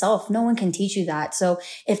within self. No one can teach you that. So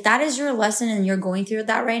if that is your lesson and you're going through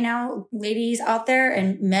that right now, ladies out there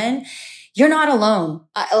and men, you're not alone.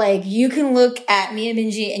 Like you can look at me and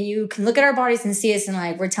Minji and you can look at our bodies and see us and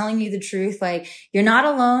like, we're telling you the truth. Like you're not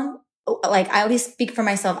alone. like I always speak for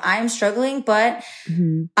myself. I am struggling, but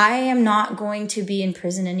I am not going to be in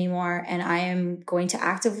prison anymore. And I am going to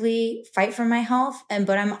actively fight for my health.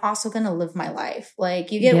 But I'm also going to live my life.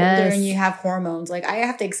 Like you get older and you have hormones. Like I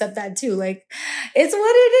have to accept that too. Like it's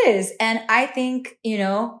what it is. And I think,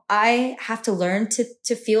 I have to learn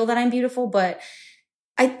to feel that I'm beautiful, but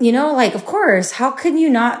like, of course, how can you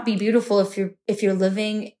not be beautiful if you're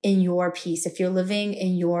living in your peace, if you're living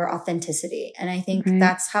in your authenticity? And I think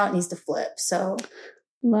that's how it needs to flip. So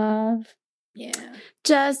love. Yeah.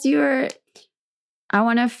 Jess, I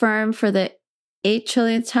want to affirm for the 8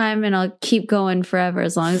 trillionth time, and I'll keep going forever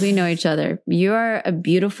as long as we know each other. You are a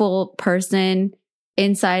beautiful person,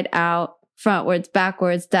 inside out, frontwards,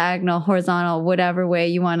 backwards, diagonal, horizontal, whatever way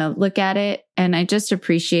you want to look at it. And I just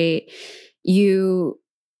appreciate you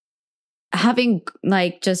having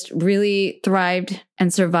like just really thrived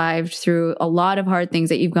and survived through a lot of hard things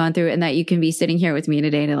that you've gone through, and that you can be sitting here with me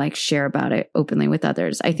today to like share about it openly with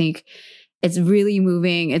others. I think it's really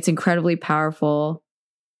moving. It's incredibly powerful.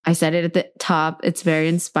 I said it at the top. It's very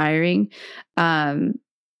inspiring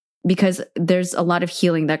because there's a lot of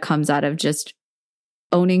healing that comes out of just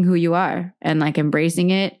owning who you are and like embracing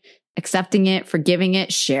it, accepting it, forgiving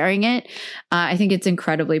it, sharing it. I think it's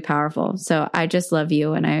incredibly powerful. So I just love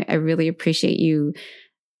you. And I really appreciate you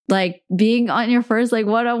like being on your first like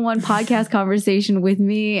one-on-one podcast conversation with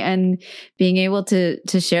me and being able to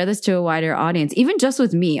share this to a wider audience, even just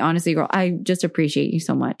with me. Honestly, girl, I just appreciate you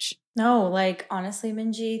so much. No, like honestly,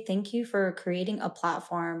 Minji, thank you for creating a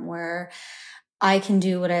platform where I can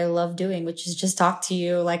do what I love doing, which is just talk to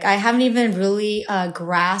you. Like I haven't even really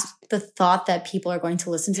grasped the thought that people are going to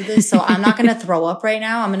listen to this. So I'm not going to throw up right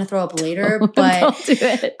now. I'm going to throw up later,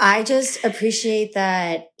 but I just appreciate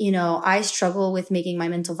that, I struggle with making my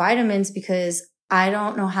mental vitamins because I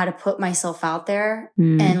don't know how to put myself out there.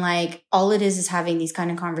 And like all it is having these kind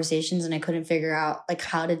of conversations, and I couldn't figure out like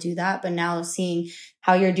how to do that. But now seeing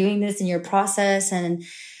how you're doing this in your process and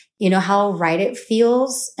how right it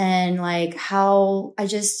feels, and like how I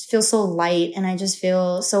just feel so light, and I just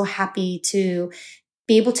feel so happy to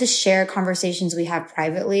be able to share conversations we have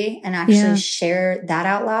privately and actually share that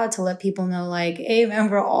out loud to let people know like, hey man,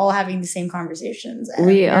 we're all having the same conversations. And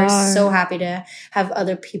we're so happy to have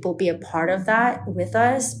other people be a part of that with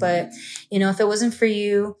us. But, if it wasn't for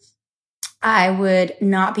you, I would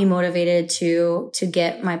not be motivated to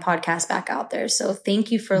get my podcast back out there. So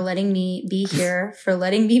thank you for letting me be here, for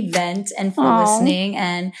letting me vent, and for listening,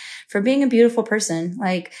 and for being a beautiful person.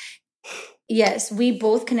 Like, yes, we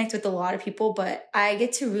both connect with a lot of people, but I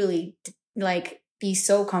get to really like be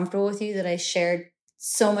so comfortable with you that I shared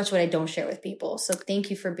so much what I don't share with people. So thank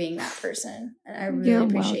you for being that person. And I really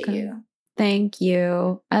appreciate you. Thank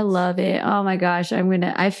you. I love it. Oh my gosh.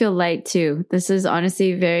 I feel light too. This is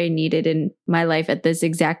honestly very needed in my life at this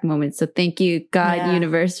exact moment. So thank you, God,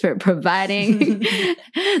 universe, for providing.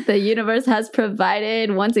 The universe has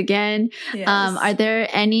provided once again. Yes. Are there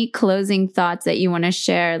any closing thoughts that you want to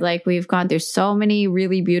share? Like we've gone through so many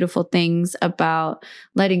really beautiful things about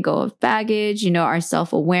letting go of baggage, our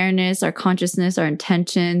self-awareness, our consciousness, our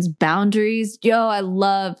intentions, boundaries. I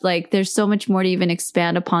love like there's so much more to even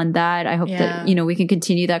expand upon that. I hope that, we can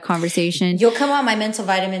continue that conversation. You'll come on my mental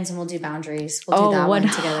vitamins and we'll do boundaries. We'll do that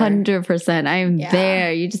 100%. I am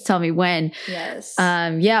there. You just tell me when. Yes.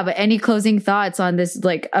 But any closing thoughts on this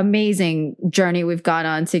like amazing journey we've gone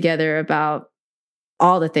on together about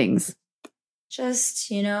all the things? Just,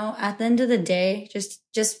 at the end of the day, just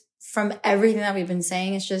from everything that we've been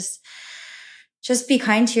saying, it's just be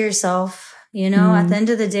kind to yourself. At the end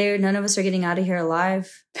of the day, none of us are getting out of here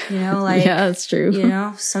alive. Like, yeah, that's true.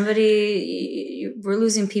 We're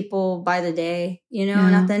losing people by the day, and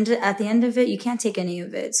at the end of it, you can't take any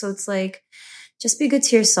of it. So it's like, just be good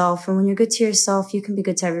to yourself. And when you're good to yourself, you can be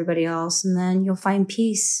good to everybody else. And then you'll find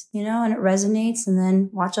peace, and it resonates, and then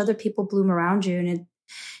watch other people bloom around you. And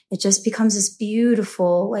it just becomes this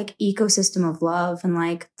beautiful like ecosystem of love. And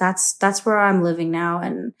like, that's where I'm living now.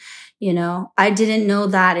 And, I didn't know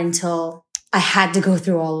that until I had to go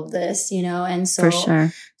through all of this, and so for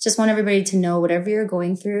sure. Just want everybody to know whatever you're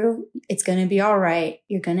going through, it's going to be all right.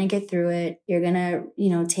 You're going to get through it. You're going to,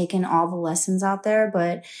 take in all the lessons out there,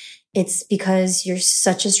 but it's because you're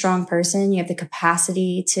such a strong person. You have the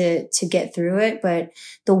capacity to get through it, but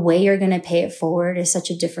the way you're going to pay it forward is such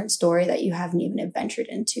a different story that you haven't even adventured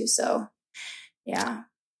into. So yeah.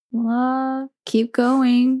 Love, keep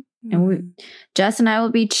going. Mm-hmm. And Jess and I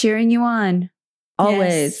will be cheering you on.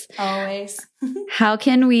 Always. Yes, always. How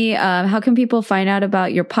can people find out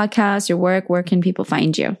about your podcast, your work? Where can people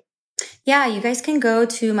find you? Yeah, you guys can go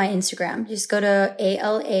to my Instagram. Just go to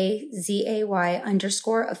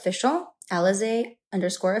ALAZAY_official.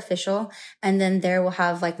 Alize_official. And then there we'll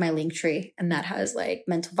have like my link tree, and that has like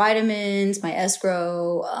mental vitamins, my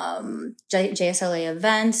escrow, JSLA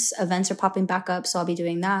events. Events are popping back up, so I'll be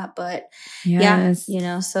doing that. But Yes.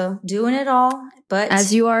 yeah, so doing it all. But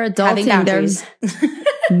As you are having adulting, boundaries. there's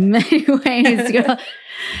many ways, girl.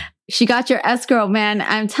 She got your escrow, man.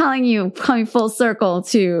 I'm telling you, coming full circle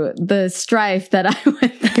to the strife that I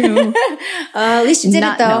went through. At least you did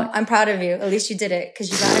Not it, though. knowing. I'm proud of you. At least you did it, because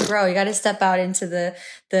you got to grow. You got to step out into the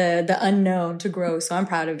unknown to grow. So I'm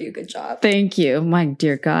proud of you. Good job. Thank you, my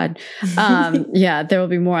dear God. Yeah, there will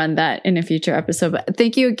be more on that in a future episode. But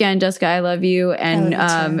thank you again, Jessica. I love you, and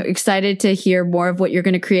I love you too. excited to hear more of what you're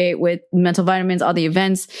going to create with Mental Vitamins, all the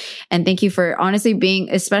events. And thank you for honestly being,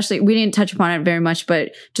 especially, we didn't touch upon it very much,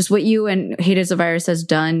 but just what you and Hate is a Virus has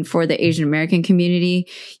done for the Asian American community.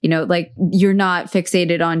 You know, like, you're not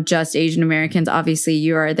fixated on just Asian Americans. Obviously,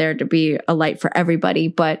 you are there to be a light for everybody.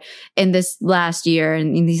 But in this last year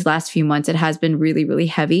and in these last few months, it has been really, really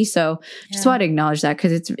heavy. So just want to acknowledge that,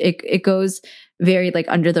 because it goes very like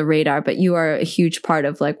under the radar, but you are a huge part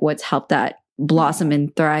of like what's helped that blossom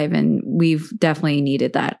and thrive. And we've definitely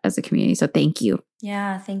needed that as a community. So thank you.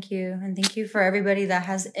 Yeah, thank you. And thank you for everybody that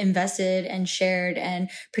has invested and shared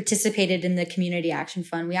and participated in the Community Action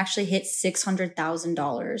Fund. We actually hit $600,000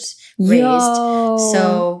 raised. Yo.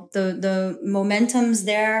 So the momentum's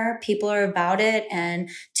there. People are about it.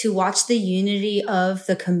 And to watch the unity of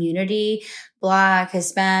the community, Black,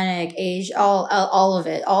 Hispanic, Asian, all of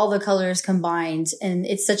it, all the colors combined. And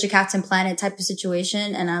it's such a Captain Planet type of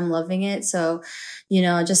situation, and I'm loving it. So, you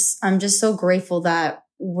know, I'm just so grateful that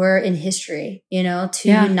we're in history, you know, to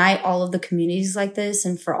unite all of the communities like this,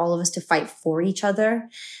 and for all of us to fight for each other.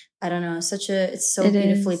 I don't know. It's so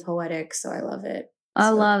beautifully poetic. So I love it. I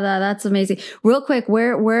love that. That's amazing. Real quick,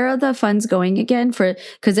 where are the funds going again for,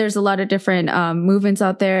 because there's a lot of different movements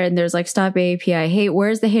out there, and there's like Stop AAPI Hate.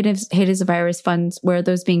 Where's the Hate is a Virus funds? Where are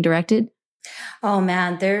those being directed? Oh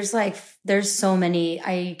man, there's so many.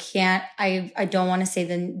 I don't want to say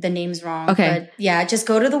the names wrong. Okay. But yeah, just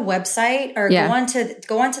go to the website, or go onto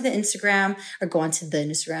the Instagram, or go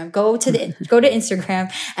to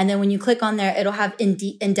Instagram. And then when you click on there, it'll have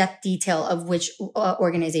in-depth detail of which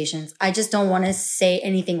organizations. I just don't want to say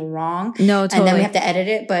anything wrong. No, totally. And then we have to edit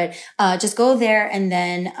it, but just go there, and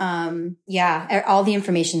then all the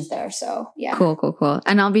information's there. So yeah. Cool.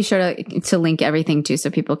 And I'll be sure to link everything too, so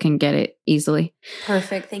people can get it easily.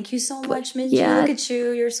 Perfect. Thank you so much, Minji. Yeah. Look at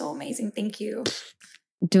you. You're so amazing. Thank you.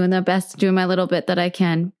 Doing the best, doing my little bit that I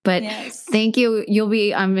can. But thank you.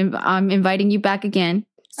 I'm inviting you back again.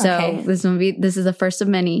 So Okay. this is the first of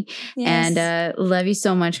many. Yes. And love you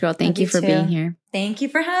so much, girl. Thank Love you you for too. being here. Thank you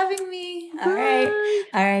for having me. All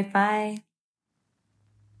right. Bye.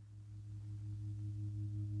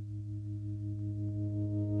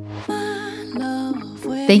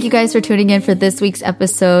 Thank you guys for tuning in for this week's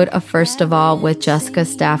episode of First of All with Jessica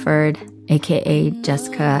Stafford, aka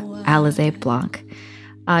Jessica Alize Blanc.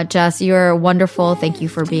 Jess, you're wonderful. Thank you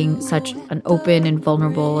for being such an open and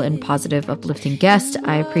vulnerable and positive, uplifting guest.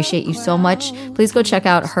 I appreciate you so much. Please go check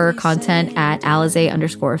out her content at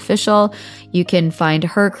Alize_official. You can find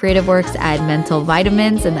her creative works at Mental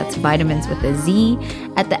Vitamins, and that's vitamins with a Z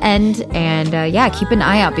at the end. And keep an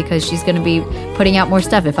eye out, because she's going to be putting out more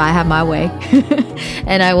stuff if I have my way.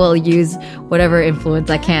 And I will use whatever influence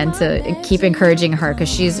I can to keep encouraging her, because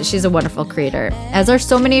she's a wonderful creator, as are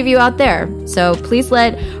so many of you out there. So please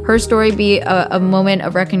let her story be a moment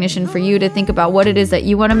of recognition for you to think about what it is that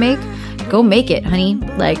you want to make. Go make it, honey.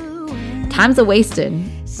 Like, time's a wasted.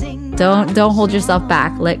 Don't hold yourself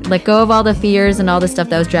back. Let go of all the fears and all the stuff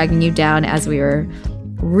that was dragging you down, as we were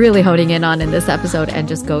really honing in on in this episode, and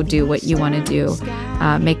just go do what you want to do.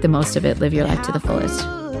 Make the most of it. Live your life to the fullest.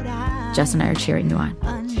 Jess and I are cheering you on.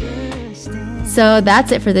 So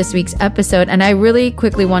that's it for this week's episode. And I really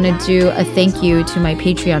quickly want to do a thank you to my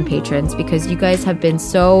Patreon patrons, because you guys have been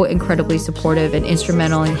so incredibly supportive and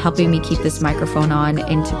instrumental in helping me keep this microphone on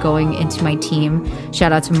and to going into my team.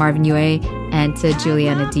 Shout out to Marvin Yue and to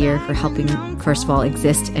Juliana Deer for helping, first of all,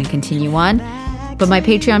 exist and continue on. But my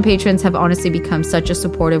Patreon patrons have honestly become such a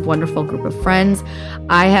supportive, wonderful group of friends.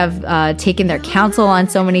 I have taken their counsel on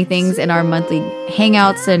so many things in our monthly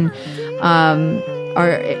hangouts, and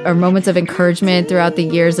our moments of encouragement throughout the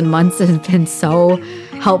years and months has been so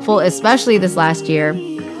helpful, especially this last year.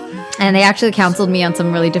 And they actually counseled me on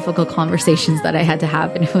some really difficult conversations that I had to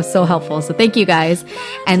have, and it was so helpful. So thank you guys.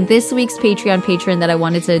 And this week's Patreon patron that I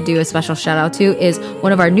wanted to do a special shout out to is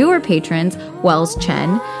one of our newer patrons, Wells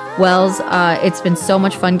Chen. Wells, it's been so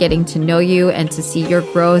much fun getting to know you and to see your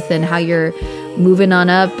growth and how you're moving on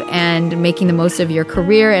up and making the most of your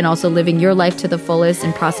career and also living your life to the fullest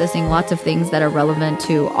and processing lots of things that are relevant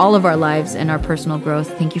to all of our lives and our personal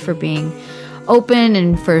growth. Thank you for being open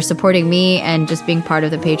and for supporting me and just being part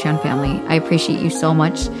of the Patreon family. I appreciate you so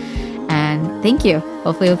much. And thank you.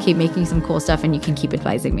 Hopefully we'll keep making some cool stuff and you can keep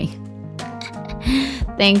advising me.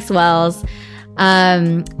 Thanks, Wells.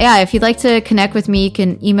 If you'd like to connect with me, you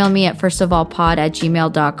can email me at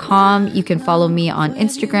firstofallpod@gmail.com. You can follow me on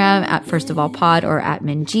Instagram at firstofallpod or at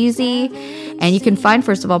Minjeezy. And you can find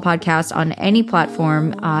First of All Podcast on any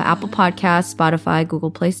platform, Apple Podcasts, Spotify,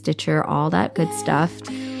 Google Play, Stitcher, all that good stuff.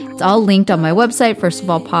 It's all linked on my website,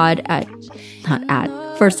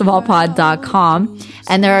 firstofallpod.com.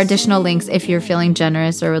 And there are additional links if you're feeling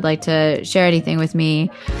generous or would like to share anything with me.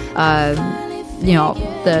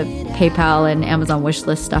 The PayPal and Amazon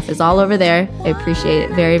wishlist stuff is all over there. I appreciate it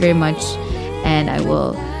very, very much. And I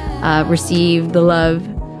will receive the love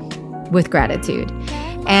with gratitude.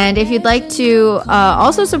 And if you'd like to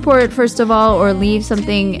also support First of All or leave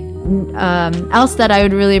something else that I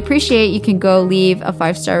would really appreciate, you can go leave a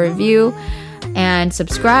 5-star review and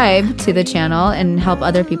subscribe to the channel and help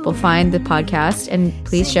other people find the podcast. And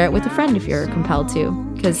please share it with a friend if you're compelled to,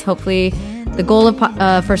 because hopefully the goal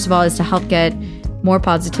of First of All is to help get more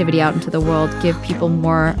positivity out into the world, give people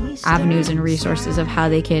more avenues and resources of how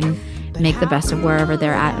they can make the best of wherever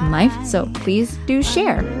they're at in life. So please do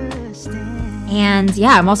share. And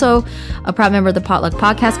yeah, I'm also a proud member of the Potluck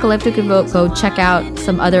Podcast Collective. Go check out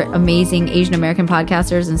some other amazing Asian American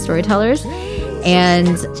podcasters and storytellers.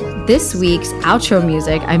 And this week's outro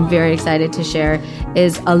music, I'm very excited to share,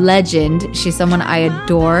 is a legend. She's someone I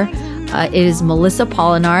adore. It is Melissa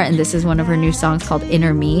Polinar, and this is one of her new songs called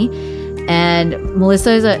Inner Me. And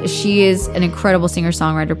Melissa she is an incredible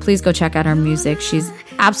singer-songwriter. Please go check out her music. She's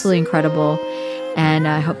absolutely incredible, and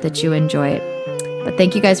I hope that you enjoy it. But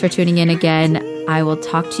thank you guys for tuning in again. I will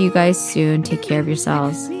talk to you guys soon. Take care of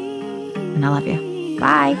yourselves, and I love you.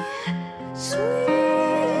 Bye.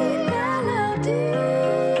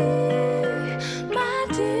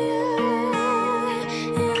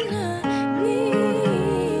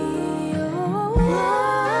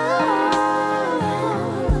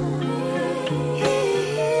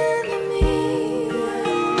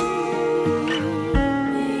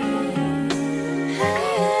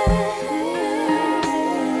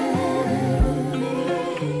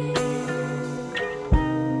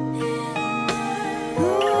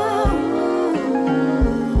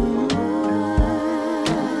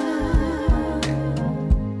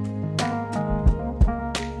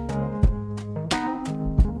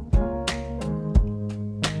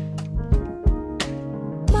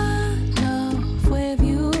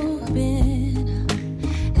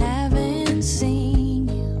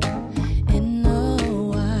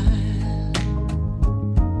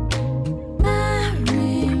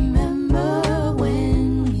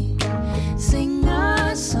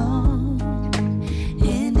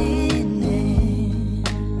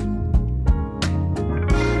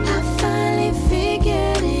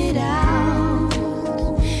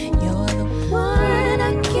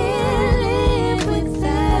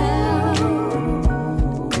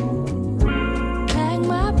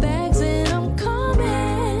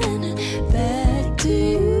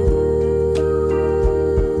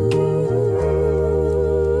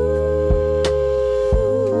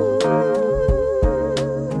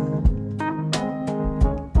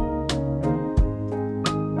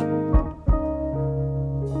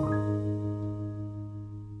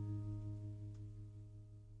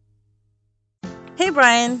 Hey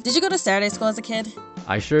Brian, did you go to Saturday school as a kid?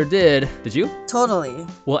 I sure did. Did you? Totally.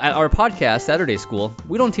 Well, at our podcast, Saturday School,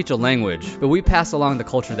 we don't teach a language, but we pass along the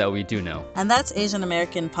culture that we do know. And that's Asian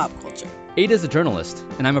American pop culture. Ada's a journalist,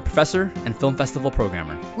 and I'm a professor and film festival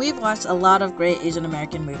programmer. We've watched a lot of great Asian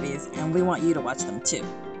American movies, and we want you to watch them too.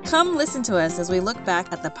 Come listen to us as we look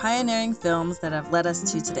back at the pioneering films that have led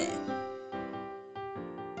us to today.